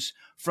Jews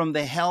from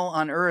the hell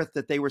on earth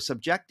that they were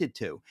subjected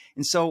to.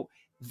 And so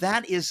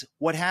that is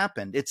what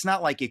happened. It's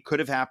not like it could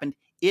have happened.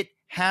 It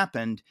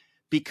happened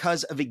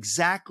because of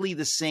exactly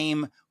the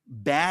same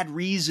bad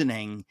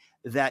reasoning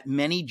that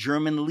many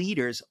German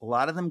leaders, a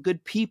lot of them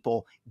good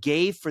people,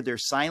 gave for their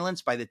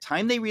silence. By the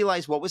time they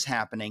realized what was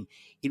happening,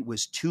 it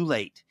was too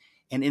late.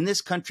 And in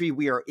this country,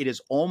 it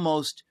is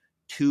almost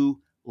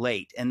too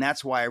late. And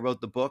that's why I wrote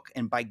the book.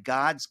 And by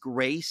God's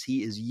grace,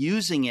 he is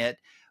using it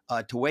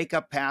to wake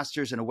up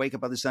pastors and to wake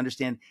up others to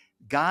understand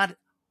God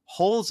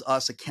holds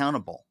us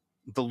accountable.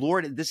 The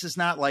Lord, this is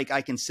not like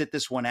I can sit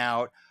this one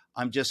out.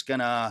 I'm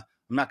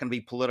not going to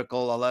be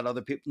political. I'll let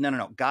other people.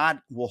 No.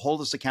 God will hold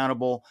us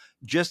accountable,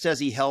 just as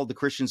he held the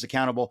Christians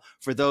accountable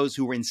for those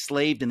who were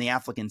enslaved in the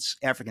African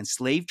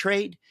slave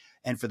trade,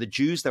 and for the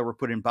Jews that were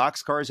put in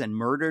boxcars and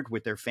murdered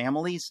with their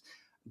families.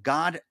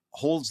 God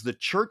holds the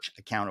church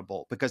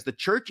accountable, because the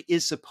church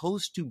is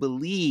supposed to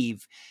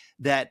believe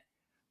that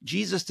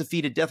Jesus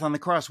defeated death on the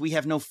cross. We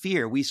have no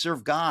fear. We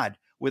serve God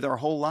with our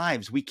whole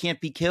lives. We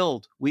can't be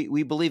killed.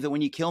 We believe that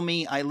when you kill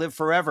me, I live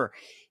forever.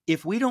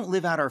 If we don't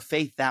live out our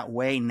faith that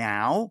way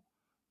now,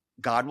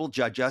 God will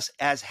judge us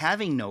as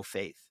having no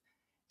faith.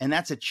 And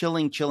that's a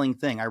chilling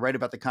thing. I write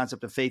about the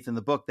concept of faith in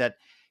the book that,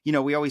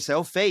 we always say,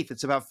 oh, faith,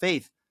 it's about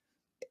faith.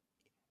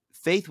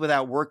 Faith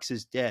without works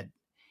is dead.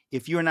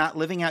 If you're not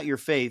living out your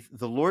faith,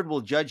 the Lord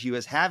will judge you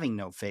as having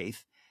no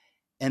faith.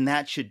 And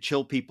that should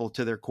chill people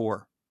to their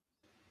core.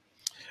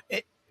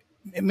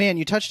 Man,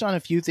 you touched on a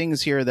few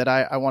things here that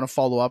I want to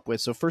follow up with.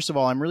 So first of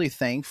all, I'm really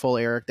thankful,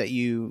 Eric, that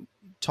you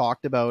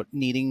talked about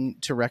needing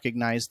to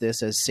recognize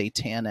this as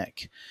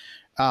satanic.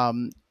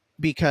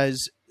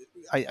 Because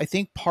I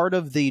think part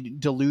of the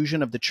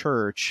delusion of the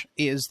church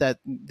is that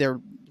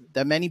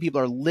many people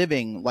are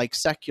living like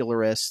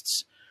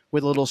secularists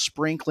with a little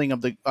sprinkling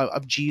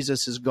of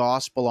Jesus's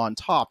gospel on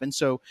top, and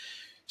so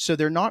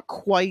they're not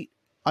quite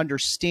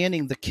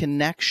understanding the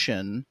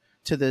connection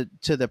to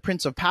the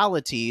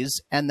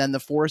principalities and then the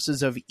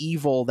forces of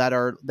evil that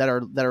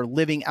are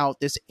living out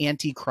this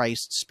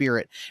Antichrist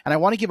spirit. And I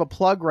want to give a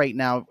plug right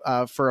now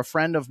for a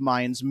friend of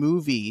mine's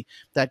movie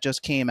that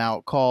just came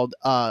out called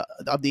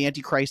Of the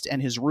Antichrist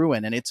and His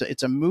Ruin, and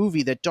it's a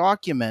movie that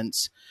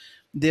documents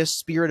this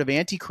spirit of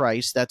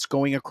Antichrist that's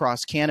going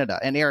across Canada.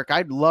 And Eric,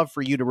 I'd love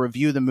for you to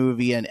review the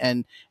movie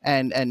and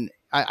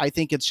I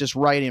think it's just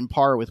right in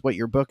par with what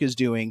your book is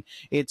doing.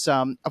 It's,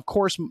 of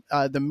course,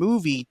 the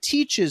movie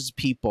teaches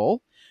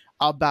people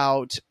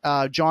about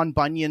John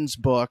Bunyan's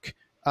book,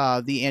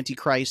 The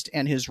Antichrist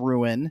and His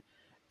Ruin.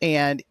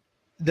 And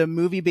the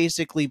movie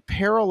basically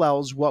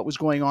parallels what was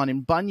going on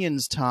in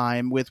Bunyan's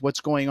time with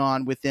what's going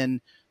on within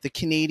the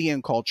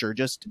Canadian culture.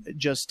 Just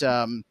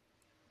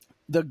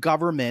the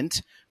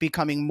government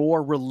becoming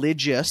more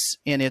religious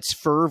in its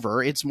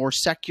fervor, its more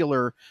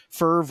secular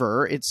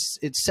fervor, its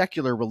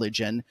secular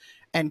religion,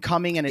 and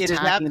coming and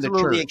attacking the church. It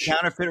is absolutely a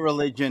counterfeit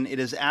religion. It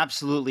is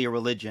absolutely a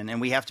religion,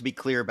 and we have to be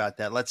clear about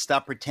that. Let's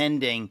stop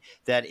pretending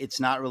that it's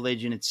not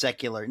religion, it's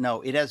secular. No,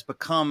 it has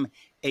become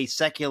a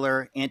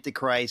secular,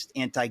 antichrist,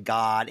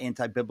 anti-God,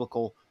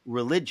 anti-biblical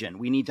religion.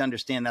 We need to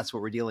understand that's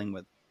what we're dealing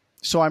with.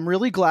 So I'm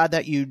really glad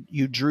that you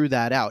drew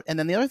that out. And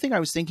then the other thing I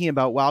was thinking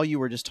about while you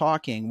were just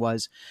talking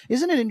was,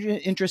 isn't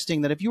it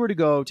interesting that if you were to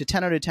go to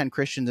 10 out of 10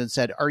 Christians and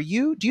said,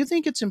 do you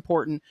think it's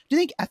important? Do you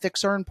think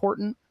ethics are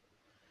important?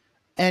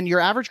 And your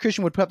average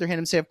Christian would put up their hand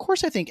and say, of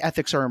course I think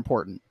ethics are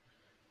important.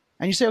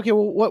 And you say, okay,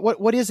 well,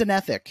 what is an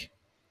ethic?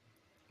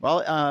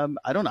 Well,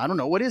 I don't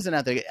know. What is an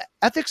ethic?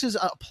 Ethics is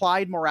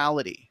applied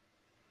morality.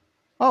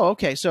 Oh,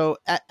 okay. So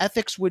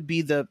ethics would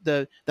be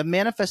the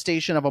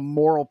manifestation of a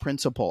moral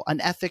principle.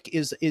 An ethic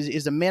is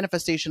a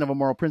manifestation of a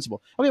moral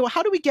principle. Okay, well,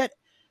 how do we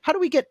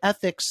get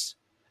ethics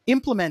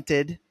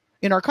implemented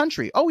in our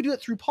country? Oh, we do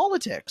it through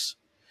politics.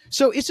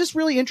 So it's just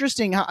really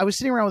interesting. How I was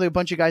sitting around with a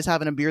bunch of guys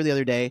having a beer the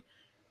other day,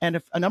 and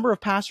a number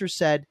of pastors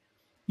said,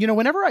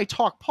 whenever I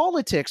talk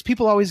politics,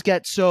 people always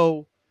get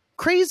so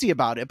crazy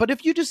about it. But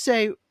if you just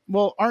say,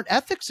 well, aren't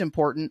ethics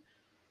important?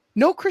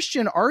 No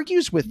Christian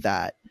argues with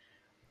that.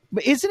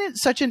 But isn't it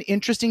such an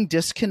interesting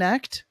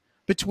disconnect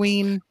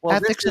between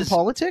ethics and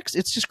politics?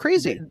 It's just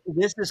crazy.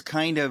 This is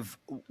kind of,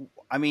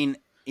 I mean,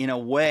 in a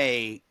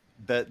way,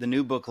 the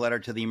new book, Letter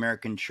to the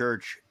American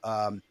Church,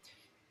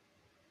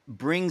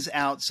 brings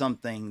out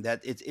something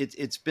that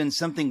it's been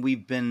something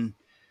we've been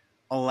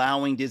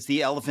allowing. It's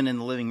the elephant in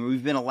the living room.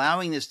 We've been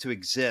allowing this to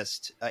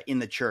exist in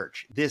the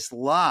church. This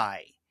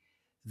lie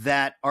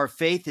that our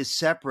faith is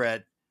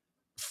separate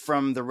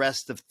from the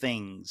rest of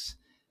things.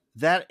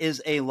 That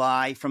is a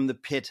lie from the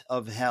pit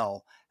of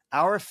hell.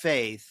 Our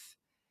faith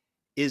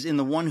is in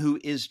the one who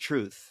is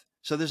truth.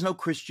 So there's no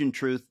Christian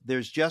truth.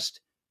 There's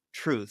just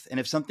truth. And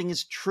if something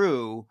is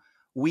true,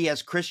 we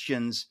as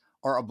Christians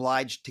are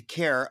obliged to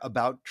care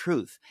about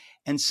truth.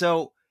 And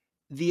so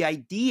the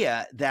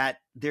idea that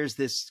there's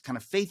this kind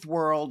of faith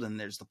world and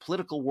there's the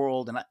political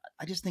world, and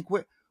I just think,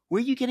 where are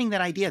you getting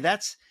that idea?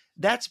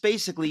 That's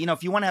basically,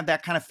 if you want to have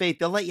that kind of faith,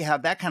 they'll let you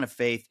have that kind of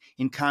faith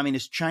in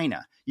communist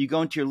China. You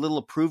go into your little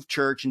approved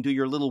church and do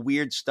your little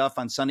weird stuff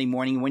on Sunday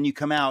morning. And when you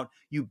come out,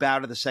 you bow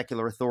to the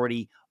secular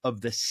authority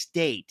of the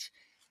state.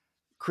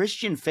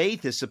 Christian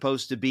faith is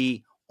supposed to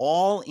be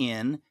all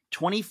in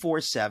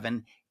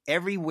 24/7,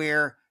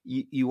 everywhere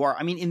you are.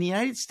 I mean, in the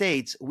United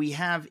States, we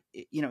have,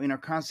 in our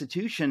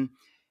Constitution,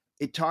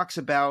 it talks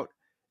about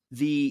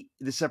the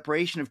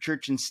separation of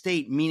church and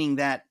state, meaning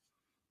that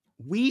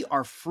we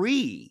are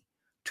free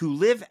to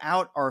live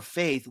out our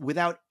faith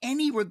without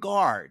any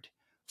regard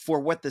for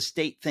what the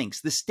state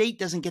thinks. The state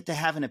doesn't get to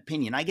have an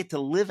opinion. I get to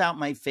live out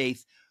my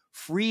faith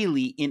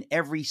freely in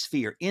every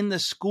sphere, in the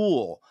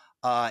school,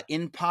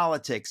 in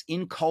politics,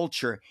 in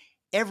culture,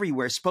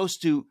 everywhere.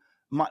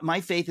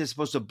 My faith is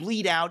supposed to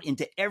bleed out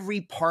into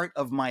every part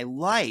of my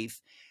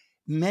life.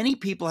 Many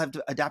people have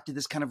adopted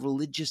this kind of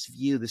religious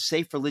view, the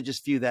safe religious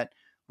view that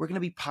we're going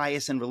to be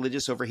pious and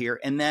religious over here,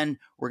 and then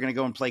we're going to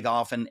go and play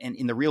golf and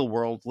in the real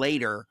world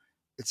later.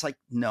 It's like,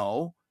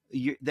 no,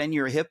 then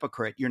you're a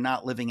hypocrite. You're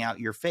not living out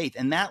your faith.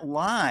 And that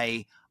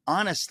lie,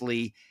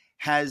 honestly,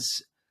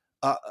 has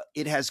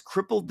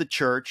crippled the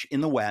church in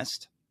the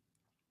West.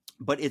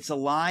 But it's a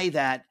lie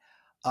that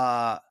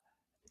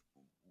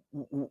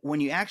when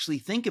you actually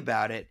think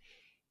about it,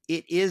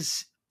 it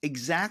is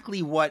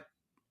exactly what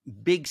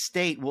big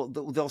state will.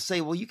 They'll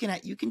say, well, you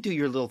can do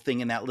your little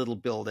thing in that little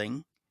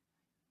building.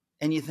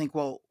 And you think,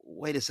 well,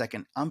 wait a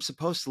second, I'm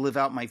supposed to live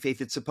out my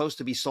faith. It's supposed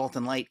to be salt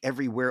and light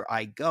everywhere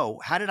I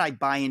go. How did I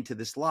buy into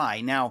this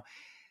lie? Now,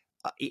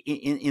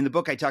 in the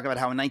book, I talk about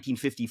how in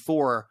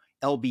 1954,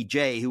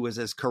 LBJ, who was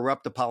as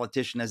corrupt a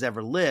politician as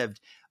ever lived,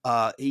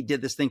 he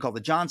did this thing called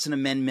the Johnson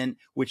Amendment,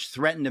 which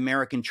threatened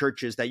American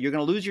churches that you're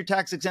going to lose your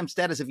tax exempt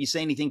status if you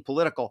say anything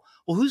political.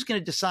 Well, who's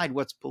going to decide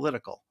what's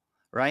political,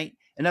 right?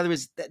 In other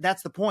words,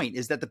 that's the point,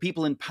 is that the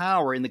people in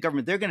power in the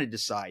government, they're going to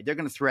decide. They're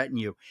going to threaten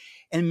you.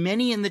 And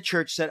many in the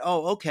church said,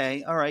 oh,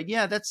 okay, all right,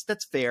 yeah, that's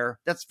fair.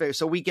 That's fair.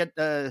 So we get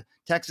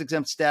tax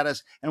exempt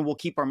status and we'll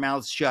keep our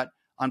mouths shut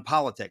on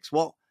politics.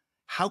 Well,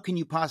 how can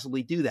you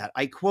possibly do that?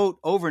 I quote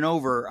over and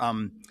over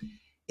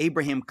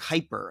Abraham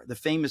Kuyper, the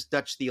famous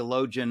Dutch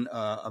theologian,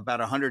 about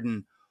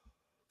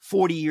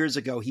 140 years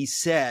ago. He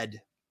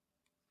said,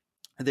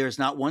 there's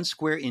not one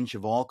square inch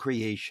of all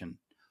creation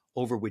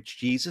over which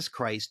Jesus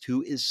Christ,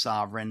 who is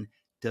sovereign,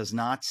 does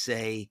not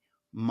say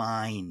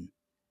mine.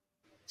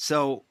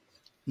 So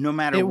no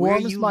matter where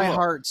you look. It warms my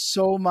heart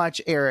so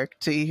much, Eric,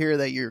 to hear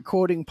that you're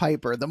quoting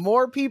Piper. The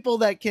more people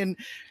that can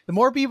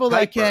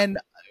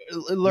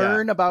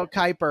learn about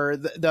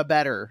Kuyper, the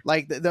better.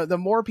 Like the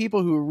more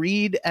people who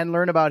read and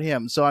learn about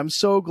him. So I'm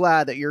so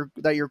glad that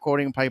you're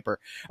quoting Piper.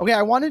 Okay,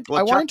 I want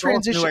to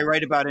transition. Who I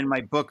write about in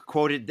my book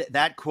quoted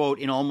that quote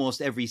in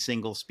almost every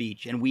single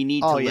speech, and we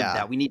need to live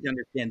that. We need to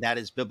understand that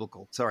is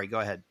biblical. Sorry, go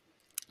ahead.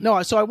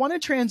 No, so I want to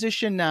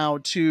transition now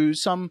to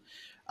some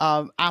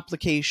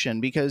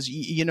application, because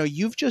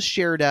you've just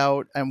shared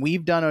out, and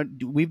we've done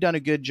a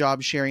good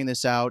job sharing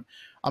this out.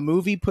 A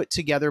movie put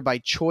together by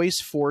Choice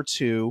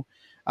 42.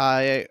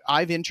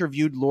 I've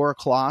interviewed Laura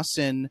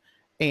Clausen,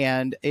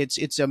 and it's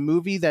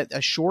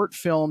a short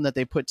film that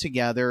they put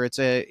together. It's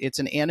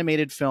an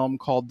animated film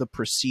called The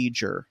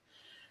Procedure.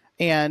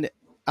 And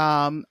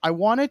I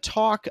want to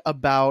talk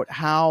about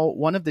how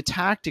one of the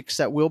tactics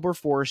that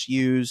Wilberforce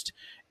used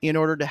in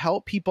order to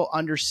help people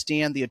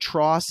understand the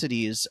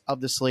atrocities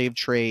of the slave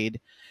trade,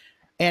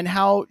 and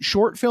how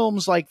short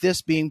films like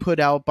this being put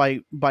out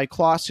by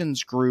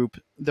Clausen's group,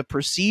 The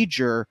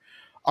Procedure,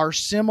 are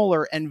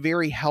similar and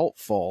very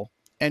helpful.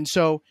 And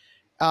so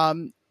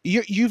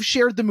you've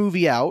shared the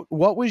movie out.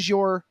 What was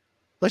your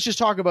let's just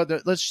talk about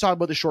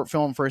the short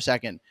film for a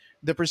second.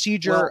 The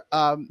Procedure,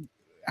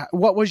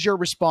 what was your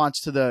response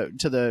to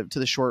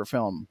the short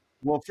film?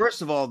 Well,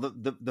 first of all,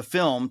 the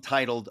film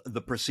titled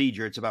The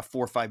Procedure, it's about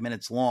 4 or 5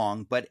 minutes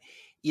long, but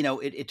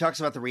it talks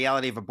about the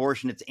reality of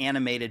abortion. It's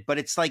animated, but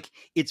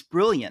it's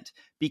brilliant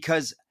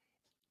because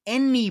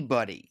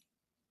anybody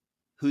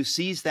who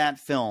sees that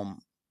film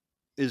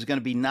is going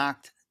to be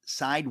knocked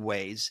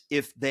sideways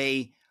if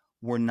they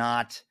were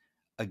not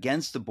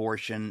against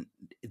abortion.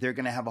 They're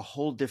going to have a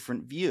whole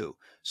different view.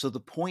 So the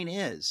point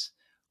is,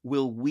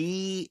 will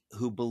we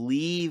who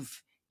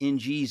believe in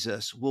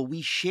Jesus, will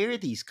we share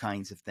these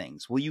kinds of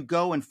things? Will you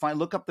go and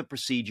look up The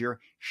Procedure,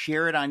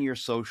 share it on your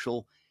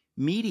social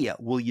media?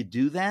 Will you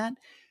do that?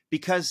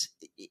 Because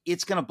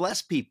it's going to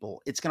bless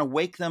people. It's going to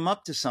wake them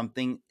up to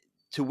something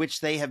to which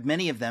they have,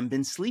 many of them,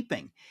 been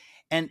sleeping.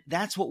 And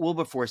that's what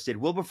Wilberforce did.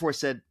 Wilberforce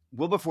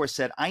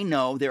said, I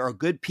know there are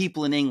good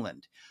people in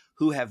England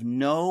who have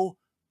no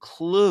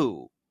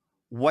clue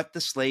what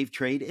the slave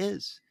trade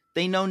is.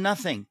 They know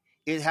nothing.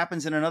 It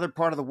happens in another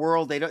part of the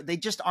world. They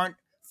just aren't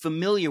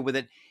familiar with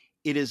it.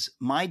 It is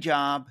my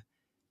job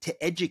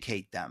to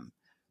educate them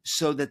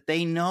so that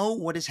they know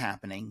what is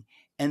happening,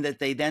 and that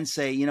they then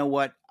say, you know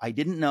what, I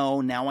didn't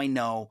know, now I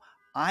know.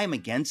 I'm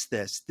against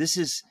this. This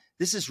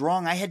is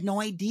wrong. I had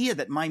no idea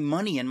that my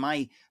money and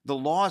the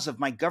laws of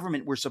my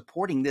government were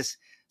supporting this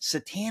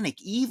satanic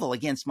evil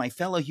against my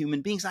fellow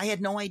human beings. I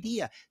had no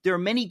idea. There are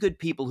many good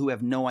people who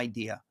have no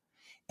idea.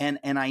 And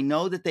I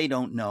know that they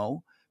don't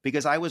know,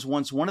 because I was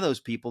once one of those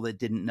people that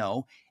didn't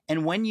know.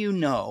 And when you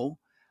know,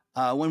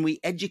 when we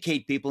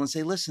educate people and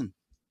say, listen,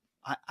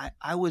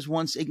 I was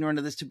once ignorant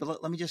of this too,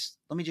 but let me just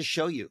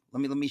show you.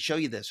 Let me show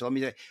you this. Or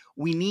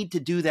we need to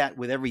do that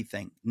with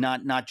everything,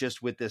 not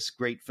just with this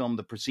great film,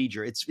 The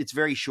Procedure. It's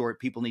very short.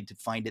 People need to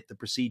find it, The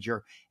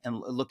Procedure, and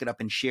look it up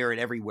and share it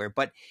everywhere.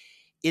 But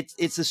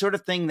it's the sort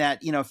of thing that,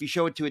 if you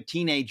show it to a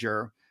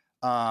teenager,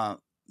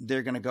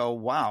 they're going to go,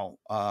 wow,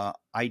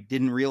 I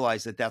didn't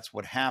realize that that's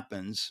what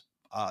happens.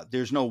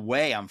 There's no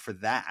way I'm for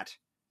that.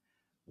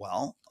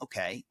 Well,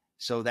 okay.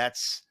 So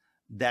that's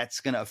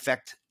going to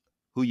affect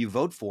who you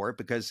vote for,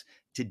 because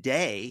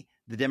today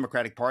the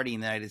Democratic Party in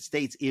the United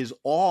States is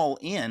all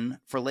in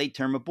for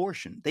late-term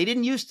abortion. They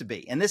didn't used to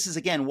be. And this is,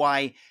 again,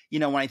 why,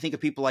 when I think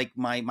of people like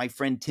my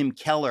friend Tim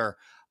Keller,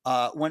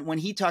 when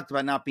he talked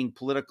about not being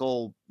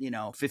political,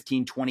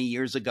 15, 20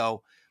 years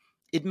ago,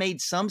 it made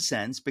some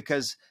sense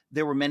because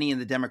there were many in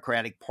the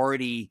Democratic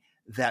Party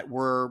that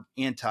were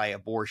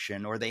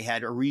anti-abortion, or they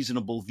had a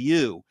reasonable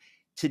view.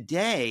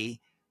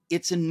 Today,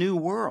 it's a new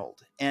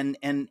world, and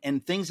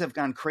things have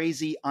gone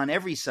crazy on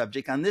every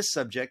subject. On this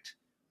subject,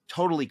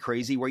 totally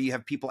crazy, where you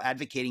have people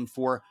advocating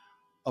for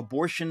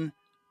abortion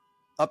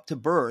up to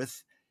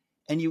birth,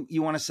 and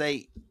you want to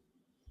say,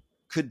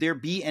 could there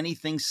be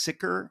anything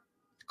sicker?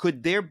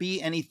 Could there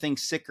be anything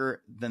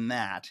sicker than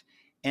that?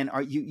 And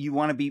are you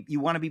want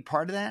to be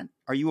part of that?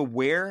 Are you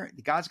aware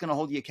God's going to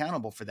hold you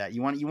accountable for that?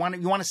 You want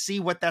to see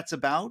what that's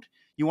about?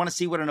 You want to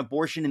see what an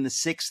abortion in the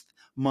 6th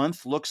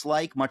month looks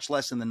like, much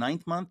less in the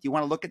 9th month? You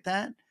want to look at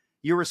that?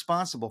 You're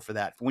responsible for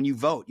that. When you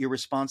vote, you're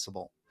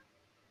responsible.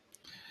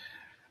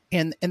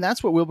 And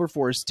that's what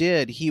Wilberforce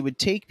did. He would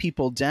take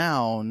people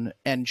down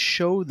and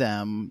show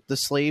them the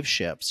slave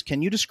ships.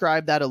 Can you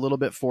describe that a little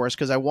bit for us?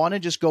 Because I want to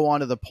just go on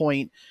to the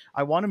point.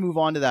 I want to move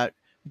on to that,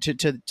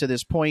 to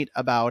this point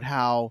about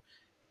how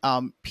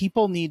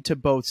people need to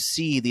both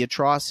see the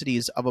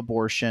atrocities of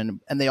abortion,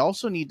 and they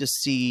also need to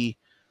see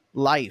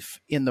life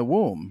in the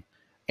womb.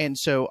 And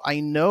so I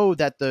know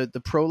that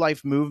the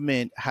pro-life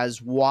movement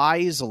has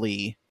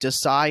wisely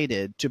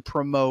decided to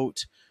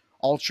promote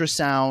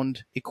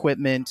ultrasound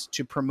equipment,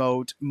 to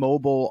promote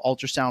mobile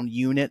ultrasound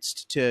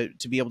units to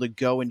be able to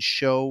go and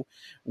show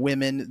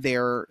women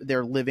their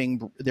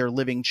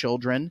living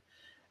children.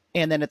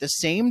 And then at the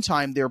same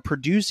time, they're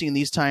producing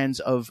these kinds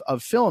of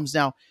films.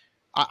 Now,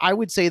 I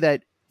would say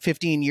that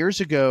 15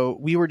 years ago,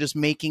 we were just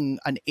making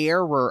an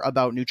error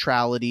about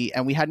neutrality,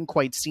 and we hadn't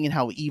quite seen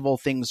how evil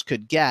things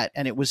could get.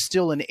 And it was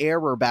still an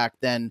error back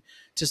then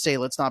to say,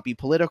 let's not be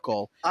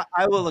political.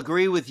 I will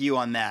agree with you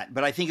on that,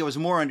 but I think it was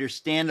more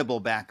understandable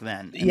back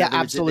then. Yeah,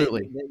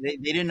 absolutely. They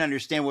didn't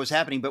understand what was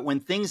happening. But when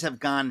things have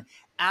gone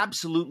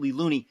absolutely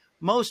loony,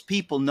 most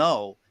people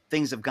know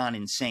things have gone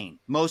insane.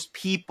 Most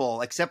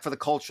people, except for the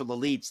cultural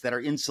elites that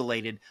are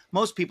insulated,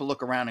 most people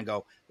look around and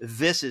go,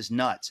 this is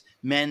nuts.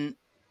 Men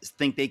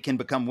think they can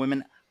become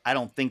women. I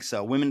don't think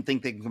so. Women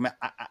think they can.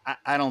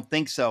 I don't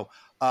think so.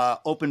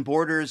 Open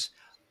borders.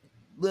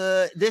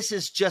 This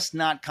is just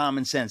not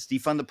common sense.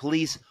 Defund the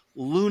police.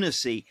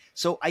 Lunacy.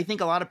 So I think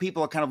a lot of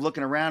people are kind of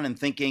looking around and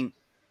thinking,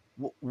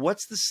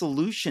 What's the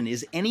solution?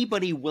 Is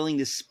anybody willing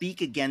to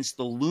speak against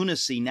the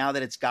lunacy now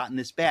that it's gotten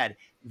this bad?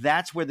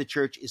 That's where the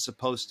church is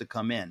supposed to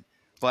come in.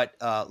 But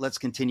let's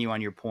continue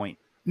on your point.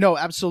 No,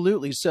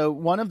 absolutely. So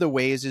one of the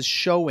ways is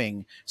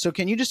showing. So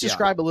can you just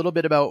describe a little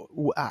bit about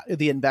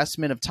the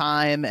investment of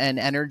time and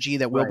energy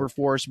that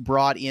Wilberforce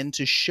brought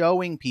into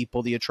showing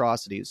people the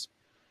atrocities?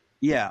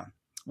 Yeah.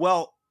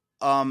 Well,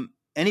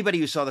 anybody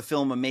who saw the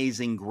film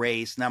Amazing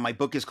Grace, now my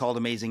book is called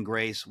Amazing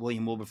Grace,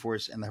 William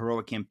Wilberforce and the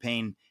Heroic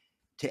Campaign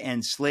to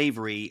End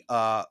Slavery.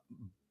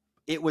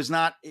 It was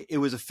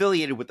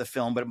affiliated with the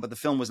film, but the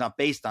film was not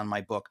based on my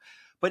book.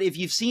 But if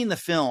you've seen the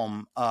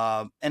film,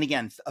 and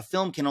again, a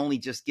film can only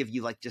just give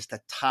you like just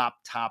a top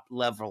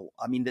level.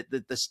 I mean,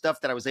 the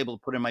stuff that I was able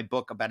to put in my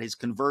book about his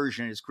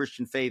conversion, his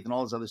Christian faith, and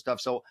all this other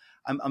stuff. So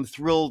I'm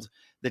thrilled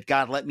that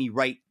God let me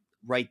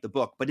write the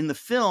book. But in the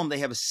film, they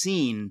have a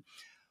scene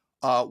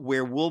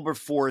where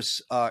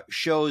Wilberforce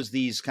shows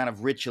these kind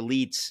of rich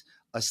elites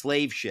a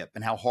slave ship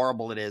and how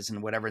horrible it is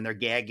and whatever, and they're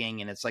gagging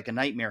and it's like a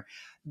nightmare.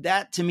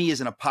 That to me is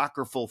an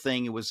apocryphal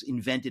thing. It was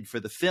invented for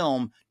the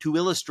film to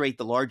illustrate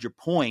the larger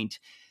point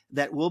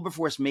that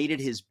Wilberforce made it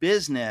his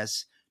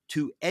business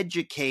to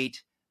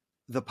educate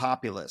the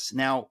populace.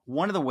 Now,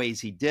 one of the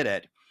ways he did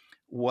it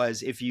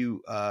was, if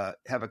you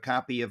have a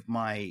copy of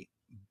my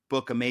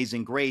book,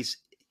 Amazing Grace,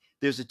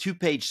 there's a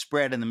 2-page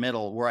spread in the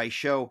middle where I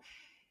show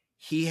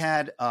he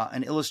had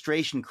an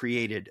illustration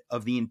created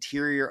of the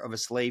interior of a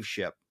slave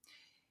ship.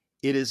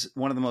 It is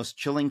one of the most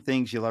chilling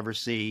things you'll ever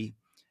see,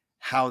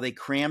 how they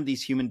cram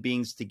these human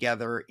beings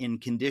together in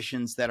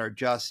conditions that are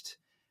just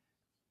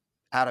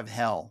out of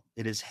hell.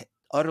 It is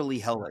utterly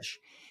hellish.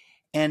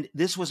 And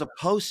this was a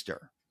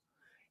poster.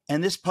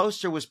 And this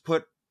poster was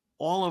put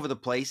all over the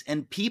place,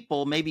 and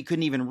people maybe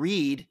couldn't even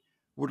read,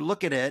 would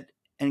look at it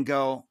and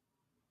go,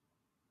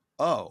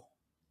 oh,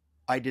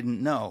 I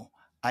didn't know.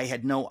 I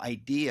had no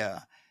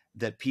idea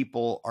that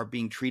people are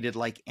being treated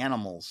like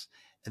animals,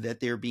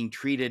 that they're being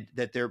treated,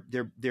 that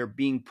they're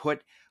being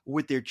put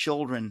with their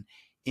children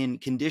in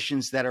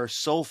conditions that are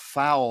so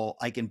foul,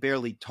 I can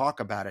barely talk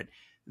about it.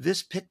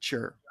 This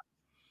picture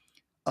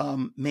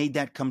made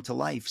that come to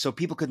life. So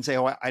people couldn't say,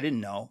 oh, I didn't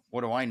know.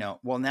 What do I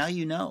know? Well, now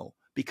you know,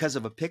 because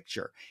of a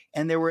picture.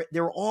 And there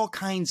were all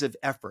kinds of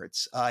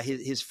efforts.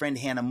 His friend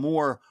Hannah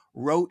More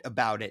wrote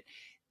about it.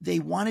 They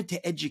wanted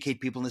to educate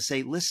people and to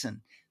say,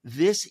 listen,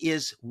 this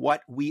is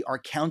what we are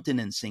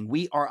countenancing.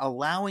 We are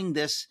allowing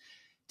this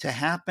to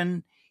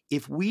happen.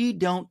 If we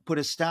don't put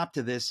a stop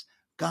to this,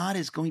 God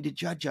is going to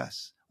judge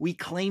us. We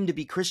claim to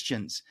be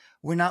Christians.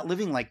 We're not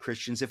living like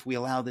Christians if we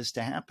allow this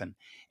to happen.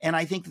 And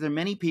I think there are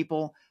many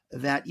people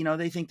that,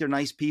 they think they're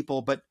nice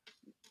people, but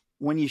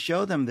when you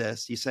show them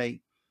this, you say,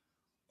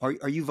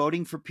 are you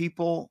voting for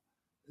people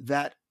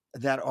that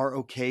are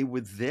okay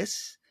with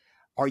this?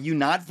 Are you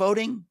not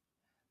voting?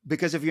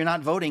 Because if you're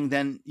not voting,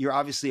 then you're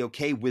obviously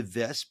okay with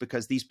this,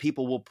 because these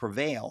people will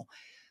prevail.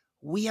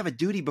 We have a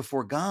duty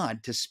before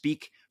God to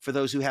speak for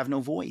those who have no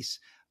voice.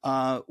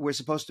 The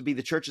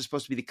church is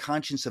supposed to be the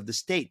conscience of the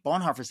state.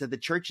 Bonhoeffer said the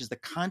church is the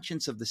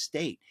conscience of the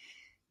state.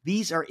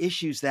 These are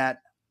issues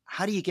that,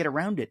 how do you get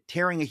around it?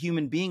 Tearing a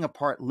human being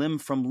apart limb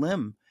from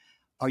limb.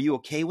 Are you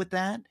okay with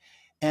that?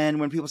 And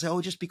when people say,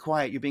 oh, just be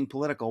quiet, you're being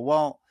political.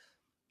 Well,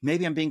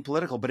 maybe I'm being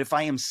political, but if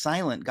I am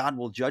silent, God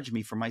will judge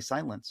me for my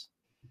silence.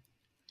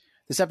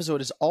 This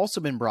episode has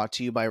also been brought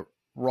to you by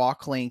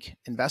Rocklink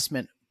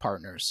Investment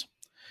Partners.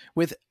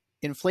 With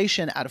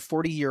inflation at a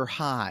 40-year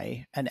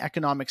high and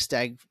economic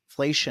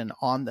stagflation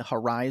on the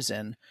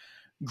horizon,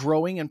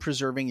 growing and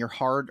preserving your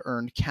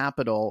hard-earned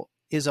capital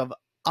is of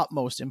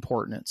utmost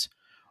importance.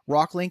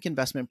 Rocklink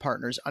Investment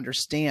Partners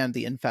understand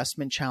the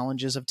investment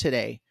challenges of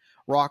today.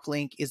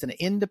 Rocklink is an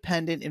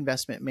independent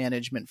investment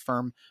management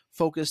firm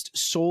focused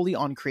solely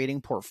on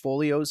creating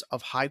portfolios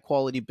of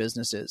high-quality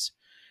businesses,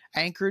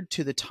 anchored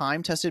to the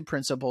time-tested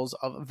principles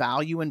of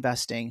value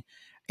investing,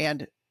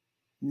 and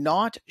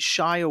not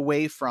shy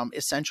away from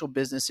essential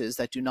businesses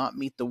that do not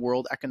meet the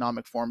World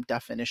Economic Forum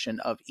definition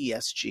of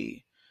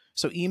ESG.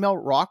 So email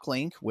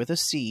Rocklink with a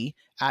C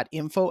at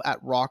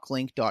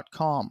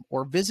info@rocklink.com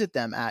or visit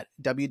them at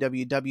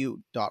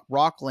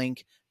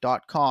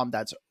www.rocklink.com.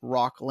 That's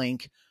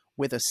Rocklink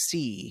with a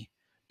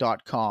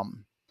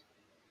C.com.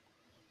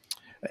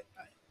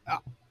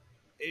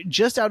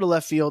 Just out of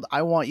left field,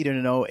 I want you to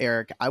know,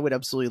 Eric, I would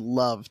absolutely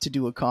love to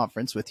do a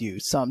conference with you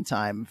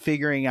sometime,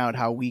 figuring out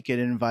how we could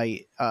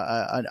invite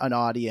an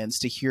audience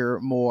to hear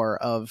more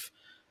of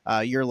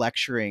your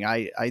lecturing.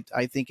 I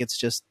think it's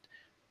just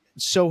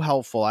so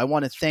helpful. I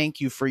want to thank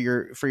you for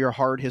your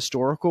hard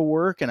historical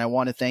work, and I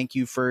want to thank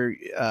you for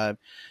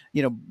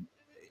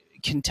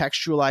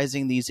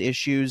contextualizing these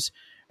issues.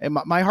 And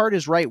my heart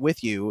is right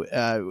with you.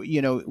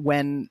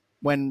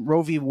 When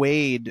Roe v.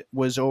 Wade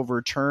was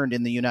overturned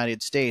in the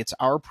United States,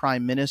 our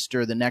prime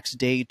minister the next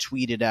day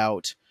tweeted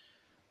out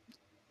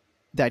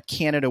that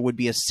Canada would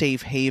be a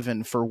safe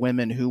haven for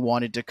women who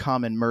wanted to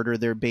come and murder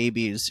their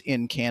babies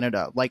in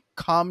Canada. Like,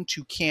 come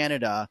to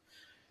Canada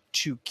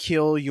to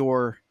kill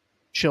your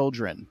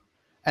children.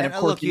 And of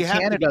course, look, you in have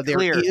to Canada, be there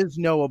clear. is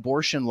no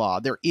abortion law.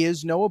 There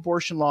is no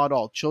abortion law at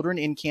all. Children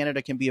in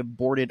Canada can be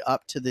aborted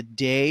up to the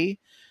day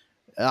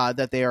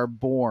that they are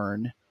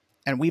born.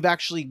 And we've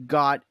actually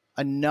got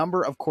a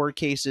number of court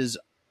cases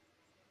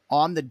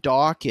on the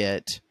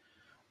docket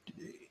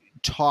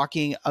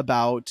talking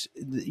about,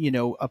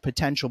 a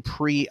potential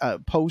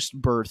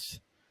post-birth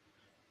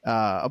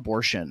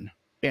abortion.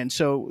 And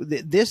so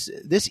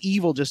this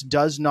evil just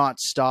does not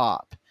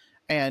stop.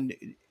 And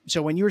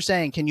so when you were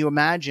saying, can you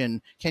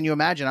imagine?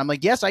 I'm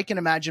like, yes, I can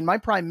imagine. My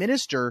prime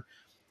minister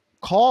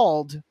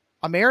called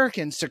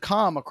Americans to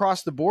come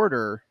across the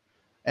border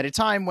at a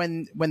time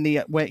when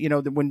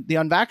the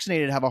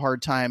unvaccinated have a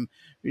hard time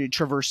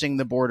traversing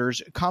the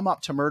borders, come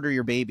up to murder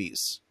your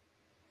babies.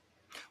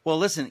 Well,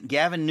 listen,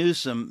 Gavin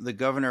Newsom, the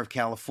governor of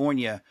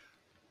California,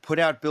 put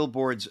out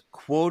billboards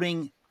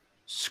quoting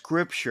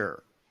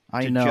scripture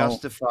to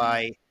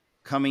justify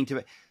coming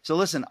to. So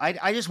listen,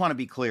 I just want to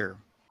be clear.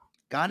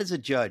 God is a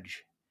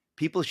judge.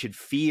 People should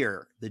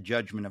fear the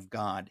judgment of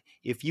God.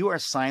 If you are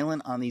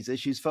silent on these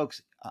issues,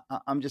 folks,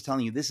 I'm just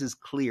telling you, this is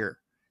clear.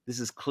 This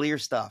is clear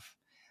stuff.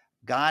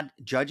 God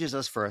judges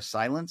us for our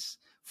silence,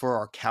 for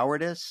our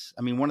cowardice.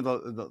 I mean, one of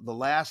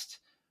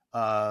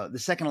the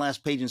second to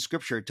last page in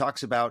scripture, it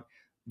talks about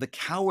the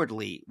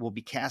cowardly will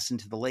be cast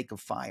into the lake of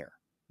fire.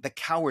 The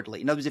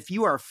cowardly. In other words, if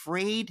you are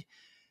afraid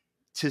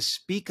to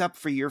speak up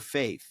for your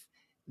faith,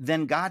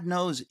 then God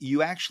knows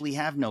you actually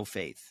have no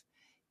faith.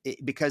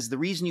 Because the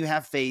reason you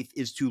have faith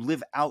is to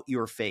live out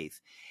your faith.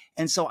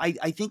 And so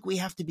I think we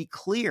have to be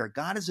clear.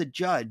 God is a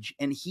judge,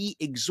 and he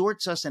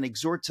exhorts us and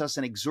exhorts us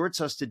and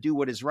exhorts us to do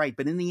what is right.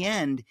 But in the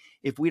end,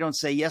 if we don't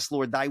say, yes,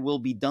 Lord, thy will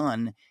be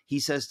done, he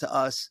says to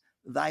us,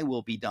 thy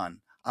will be done.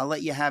 I'll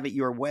let you have it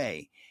your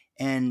way.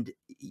 And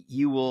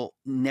you will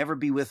never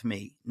be with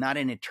me, not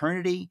in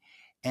eternity.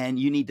 And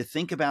you need to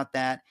think about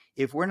that.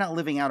 If we're not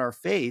living out our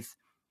faith,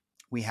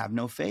 we have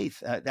no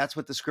faith. That's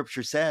what the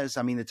scripture says.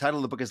 I mean, the title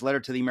of the book is Letter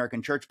to the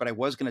American Church, but I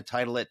was going to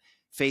title it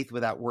Faith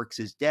Without Works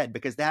is Dead,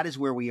 because that is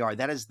where we are.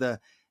 That is the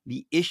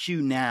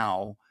issue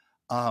now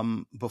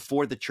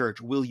before the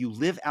church. Will you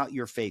live out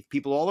your faith?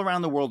 People all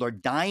around the world are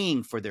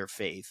dying for their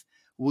faith.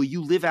 Will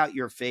you live out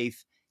your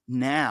faith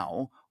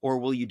now, or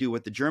will you do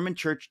what the German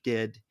church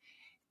did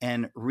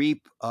and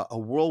reap a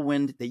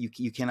whirlwind that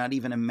you cannot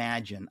even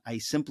imagine? I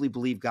simply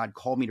believe God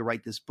called me to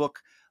write this book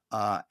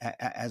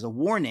as a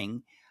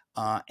warning,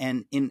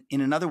 and in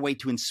another way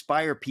to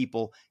inspire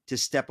people to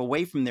step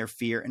away from their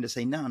fear and to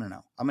say, no,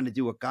 I'm going to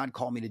do what God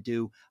called me to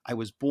do. I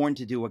was born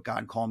to do what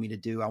God called me to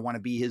do. I want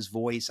to be his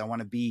voice. I want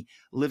to be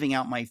living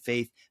out my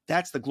faith.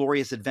 That's the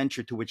glorious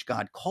adventure to which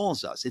God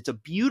calls us. It's a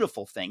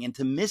beautiful thing, and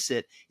to miss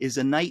it is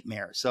a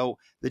nightmare. So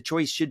the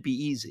choice should be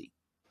easy.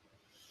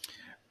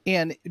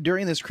 And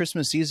during this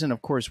Christmas season,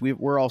 of course,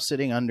 we're all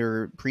sitting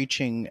under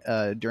preaching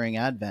during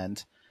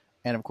Advent.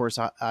 And of course,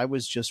 I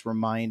was just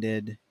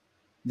reminded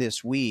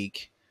this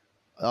week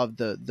of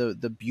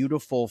the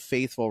beautiful,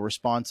 faithful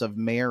response of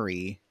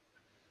Mary.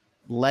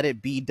 Let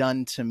it be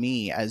done to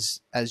me as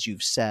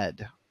you've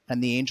said.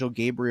 And the angel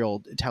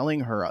Gabriel telling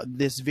her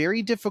this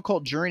very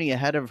difficult journey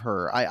ahead of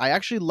her. I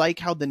actually like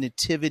how the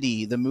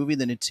movie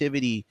The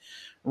Nativity,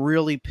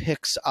 really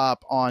picks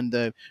up on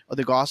the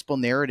gospel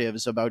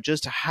narratives about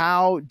just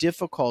how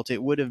difficult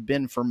it would have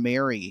been for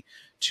Mary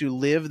to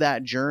live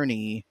that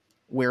journey,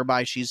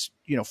 whereby she's,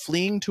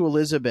 fleeing to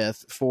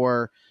Elizabeth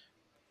for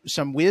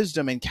some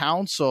wisdom and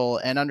counsel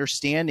and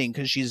understanding,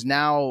 because she's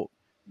now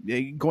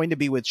going to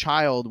be with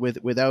child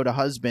without a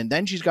husband.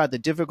 Then she's got the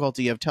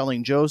difficulty of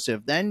telling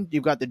Joseph. Then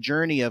you've got the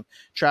journey of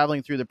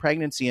traveling through the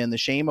pregnancy and the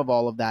shame of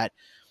all of that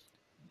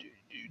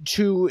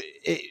to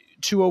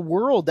a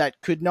world that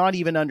could not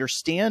even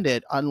understand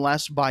it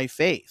unless by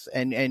faith.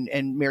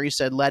 And Mary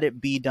said, let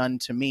it be done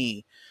to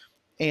me.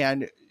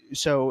 And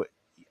so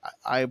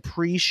I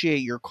appreciate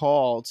your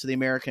call to the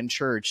American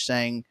church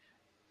saying,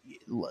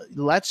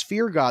 let's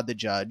fear God the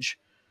judge.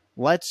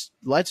 Let's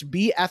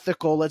be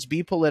ethical. Let's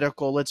be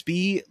political. Let's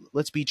be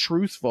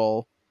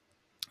truthful,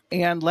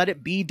 and let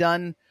it be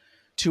done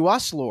to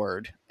us,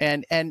 Lord.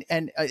 And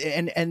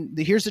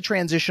here's the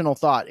transitional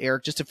thought,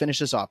 Eric, just to finish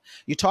this off.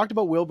 You talked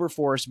about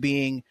Wilberforce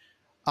being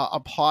a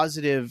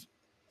positive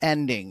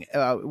ending,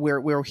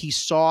 where he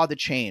saw the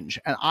change,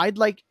 and I'd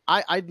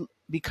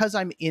because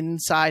I'm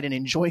inside and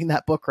enjoying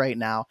that book right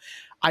now,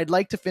 I'd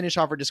like to finish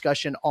off our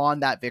discussion on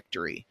that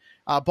victory.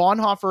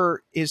 Bonhoeffer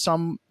is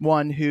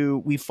someone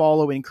who we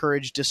follow and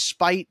encourage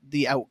despite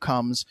the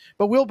outcomes,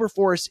 but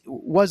Wilberforce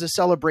was a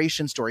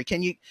celebration story.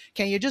 Can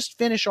you just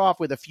finish off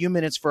with a few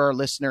minutes for our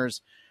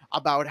listeners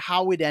about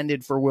how it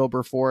ended for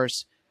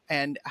Wilberforce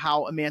and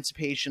how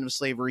emancipation of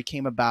slavery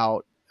came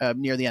about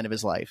near the end of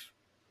his life?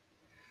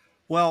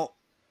 Well,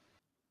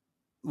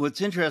 what's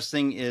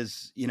interesting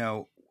is,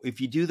 if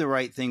you do the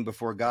right thing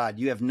before God,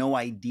 you have no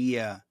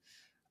idea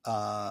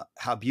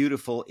how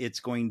beautiful it's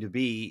going to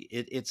be.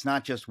 It's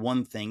not just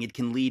one thing. It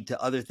can lead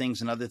to other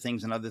things and other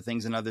things and other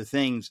things and other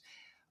things.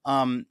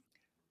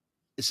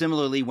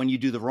 Similarly, when you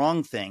do the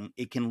wrong thing,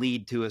 it can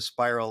lead to a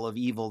spiral of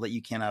evil that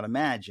you cannot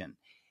imagine.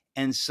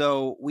 And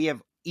so we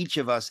have each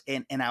of us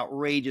an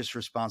outrageous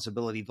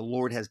responsibility the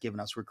Lord has given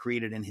us. We're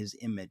created in his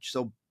image.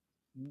 So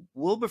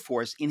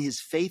Wilberforce, in his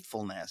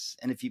faithfulness,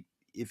 and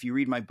if you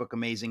read my book,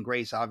 Amazing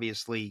Grace,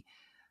 obviously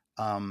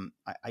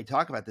I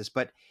talk about this,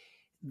 but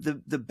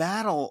the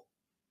battle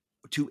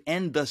to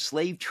end the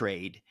slave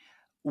trade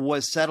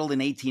was settled in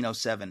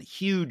 1807.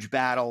 Huge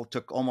battle,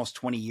 took almost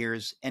 20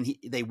 years, and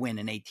they win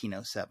in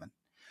 1807.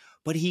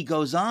 But he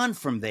goes on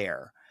from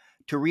there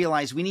to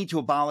realize we need to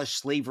abolish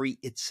slavery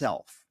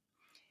itself.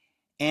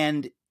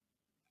 And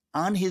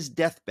on his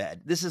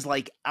deathbed, this is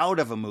like out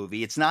of a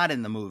movie. It's not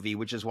in the movie,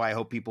 which is why I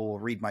hope people will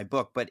read my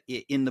book. But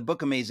in the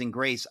book, Amazing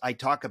Grace, I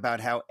talk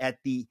about how at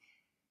the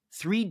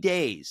 3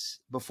 days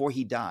before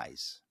he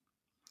dies,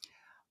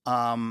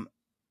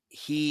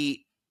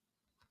 he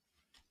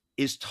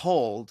is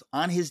told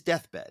on his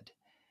deathbed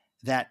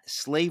that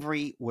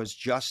slavery was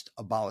just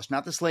abolished.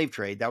 Not the slave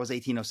trade. That was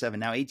 1807.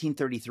 Now,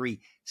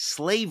 1833,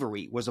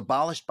 slavery was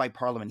abolished by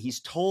Parliament. He's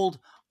told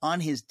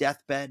on his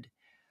deathbed.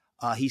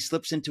 He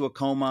slips into a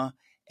coma,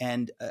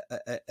 and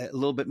a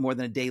little bit more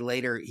than a day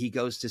later, he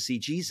goes to see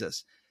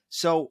Jesus.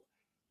 So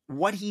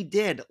what he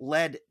did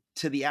led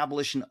to the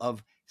abolition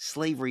of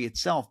slavery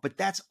itself, but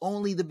that's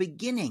only the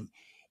beginning.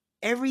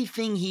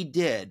 Everything he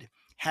did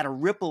had a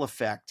ripple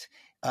effect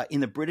in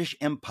the British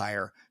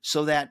Empire,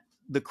 so that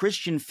the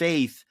Christian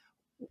faith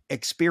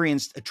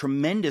experienced a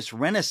tremendous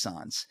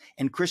renaissance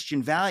and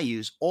Christian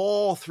values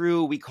all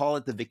through, we call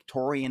it the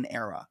Victorian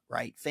era,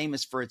 right?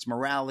 Famous for its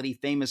morality,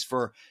 famous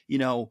for,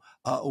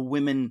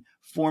 women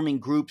forming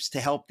groups to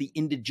help the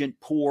indigent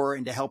poor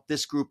and to help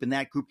this group and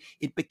that group.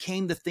 It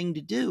became the thing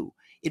to do.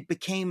 It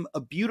became a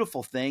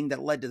beautiful thing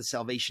that led to the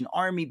Salvation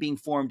Army being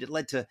formed. It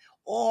led to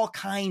all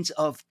kinds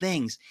of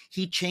things.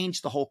 He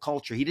changed the whole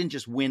culture. He didn't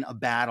just win a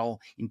battle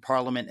in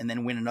Parliament and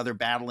then win another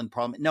battle in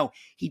Parliament. No,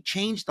 he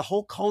changed the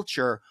whole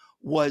culture,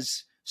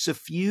 was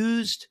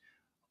suffused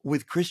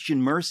with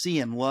Christian mercy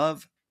and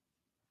love.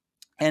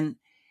 And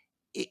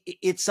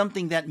it's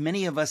something that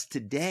many of us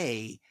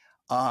today,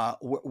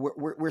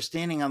 we're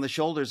standing on the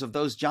shoulders of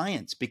those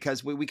giants,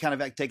 because we kind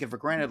of take it for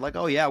granted, like,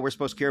 oh yeah, we're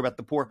supposed to care about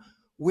the poor.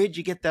 Where'd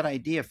you get that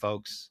idea,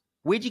 folks?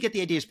 Where'd you get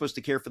the idea you're supposed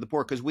to care for the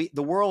poor? Because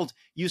the world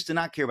used to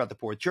not care about the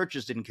poor.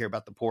 Churches didn't care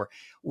about the poor.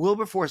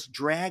 Wilberforce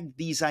dragged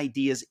these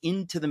ideas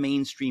into the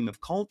mainstream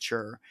of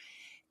culture.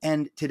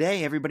 And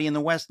today, everybody in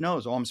the West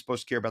knows, oh, I'm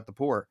supposed to care about the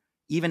poor.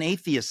 Even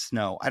atheists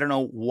know. I don't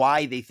know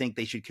why they think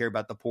they should care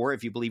about the poor.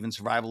 If you believe in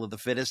survival of the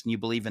fittest and you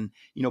believe in,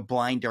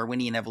 blind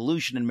Darwinian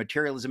evolution and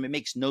materialism, it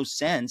makes no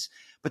sense.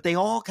 But they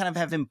all kind of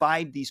have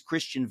imbibed these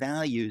Christian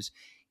values.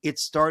 It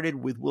started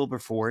with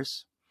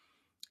Wilberforce,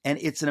 and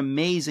it's an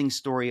amazing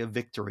story of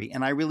victory.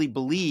 And I really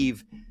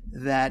believe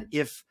that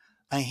if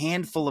a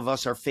handful of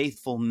us are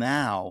faithful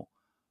now,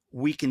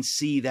 we can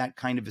see that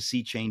kind of a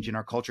sea change in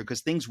our culture,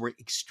 because things were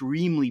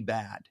extremely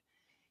bad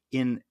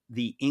in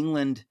the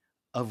England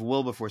of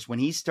Wilberforce. When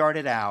he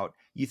started out,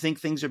 you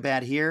think things are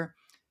bad here,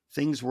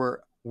 things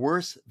were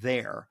worse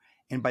there.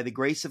 And by the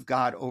grace of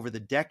God, over the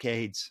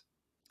decades,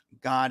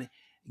 God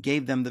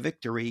gave them the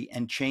victory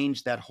and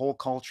changed that whole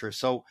culture.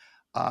 So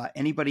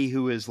anybody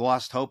who has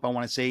lost hope, I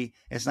want to say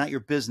it's not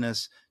your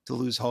business to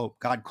lose hope.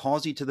 God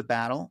calls you to the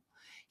battle.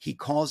 He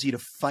calls you to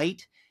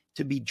fight,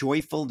 to be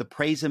joyful, to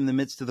praise him in the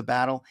midst of the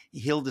battle.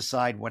 He'll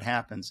decide what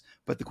happens.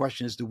 But the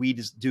question is, do we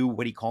just do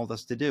what he called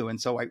us to do? And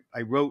so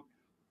I wrote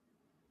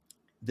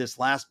this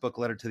last book,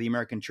 Letter to the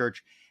American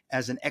Church,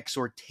 as an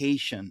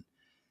exhortation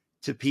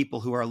to people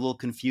who are a little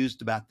confused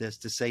about this,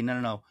 to say,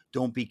 no,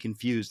 don't be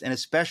confused. And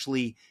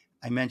especially,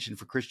 I mentioned,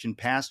 for Christian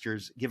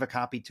pastors, give a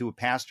copy to a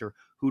pastor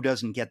who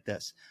doesn't get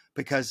this,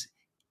 because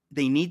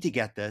they need to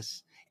get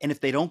this. And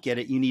if they don't get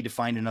it, you need to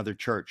find another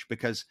church,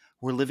 because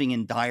we're living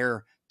in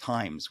dire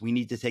times. We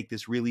need to take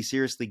this really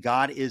seriously.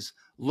 God is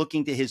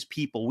looking to his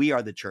people. We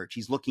are the church.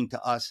 He's looking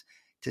to us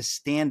to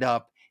stand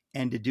up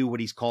and to do what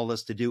he's called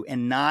us to do,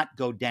 and not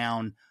go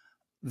down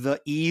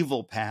the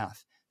evil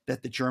path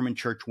that the German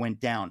church went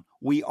down.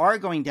 We are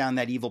going down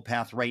that evil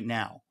path right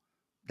now.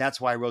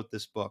 That's why I wrote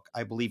this book.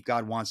 I believe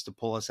God wants to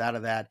pull us out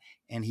of that,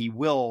 and he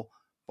will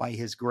by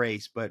his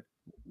grace. But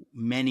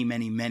many,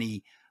 many,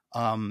 many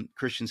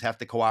Christians have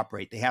to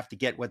cooperate. They have to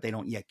get what they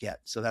don't yet get.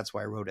 So that's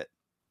why I wrote it.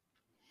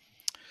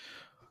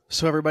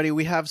 So everybody,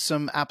 we have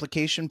some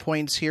application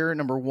points here.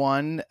 Number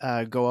one,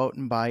 go out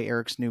and buy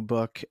Eric's new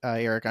book.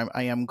 Eric,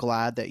 I am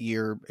glad that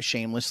you're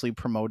shamelessly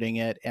promoting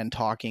it and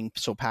talking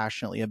so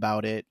passionately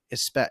about it,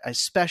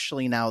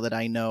 especially now that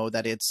I know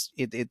that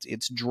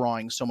it's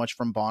drawing so much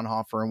from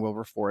Bonhoeffer and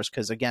Wilberforce.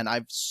 Because again,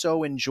 I've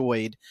so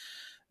enjoyed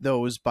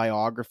those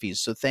biographies.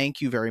 So thank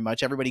you very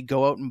much. Everybody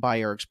go out and buy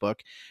Eric's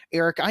book.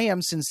 Eric, I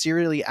am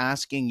sincerely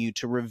asking you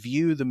to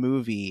review the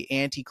movie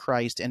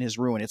Antichrist and His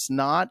Ruin. It's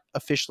not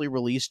officially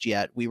released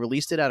yet. We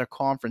released it at a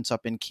conference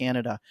up in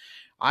Canada.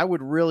 I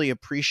would really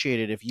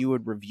appreciate it if you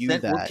would review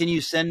that. Can you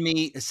send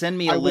me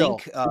a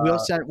link?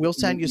 We'll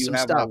send you some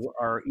stuff.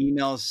 Our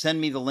emails.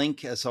 Send me the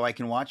link so I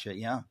can watch it.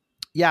 Yeah.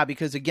 Yeah,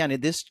 because again,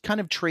 this kind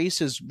of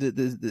traces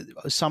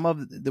some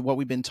of what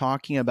we've been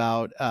talking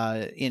about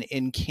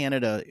in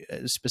Canada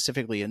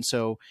specifically, and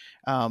so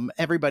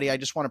everybody, I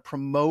just want to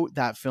promote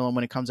that film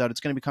when it comes out. It's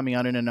going to be coming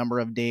out in a number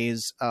of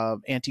days.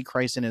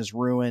 Antichrist and His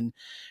Ruin.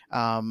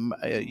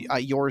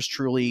 Yours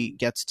truly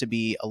gets to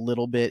be a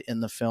little bit in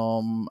the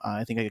film.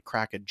 I think I could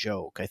crack a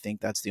joke. I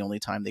think that's the only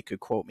time they could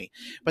quote me.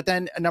 But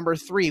then number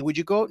 3, would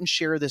you go out and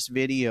share this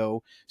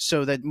video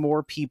so that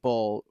more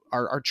people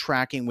are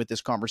tracking with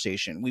this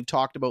conversation? We've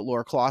talked about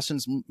Laura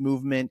Clausen's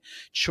movement,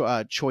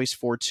 Choice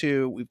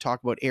 4-2. We've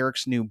talked about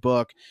Eric's new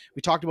book.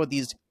 We talked about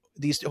these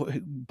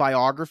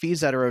biographies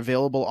that are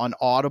available on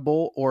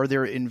Audible or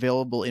they're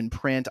available in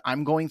print.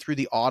 I'm going through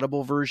the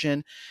Audible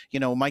version. You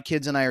know, my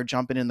kids and I are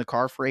jumping in the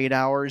car for 8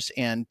 hours,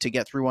 and to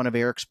get through one of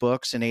Eric's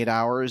books in 8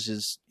 hours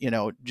is, you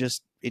know,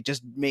 it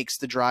just makes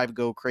the drive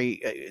go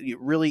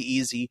really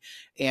easy,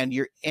 and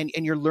you're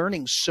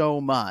learning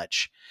so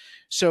much.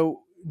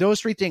 So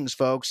those 3 things,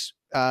 folks.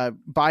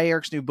 Buy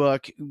Eric's new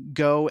book,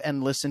 go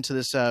and listen to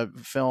this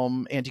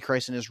film,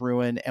 Antichrist and His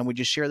Ruin, and we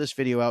just share this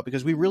video out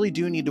because we really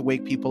do need to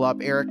wake people up.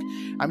 Eric,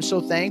 I'm so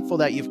thankful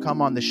that you've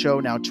come on the show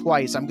now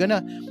twice. I'm going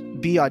to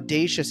be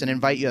audacious and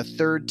invite you a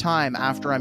 3rd time after I'm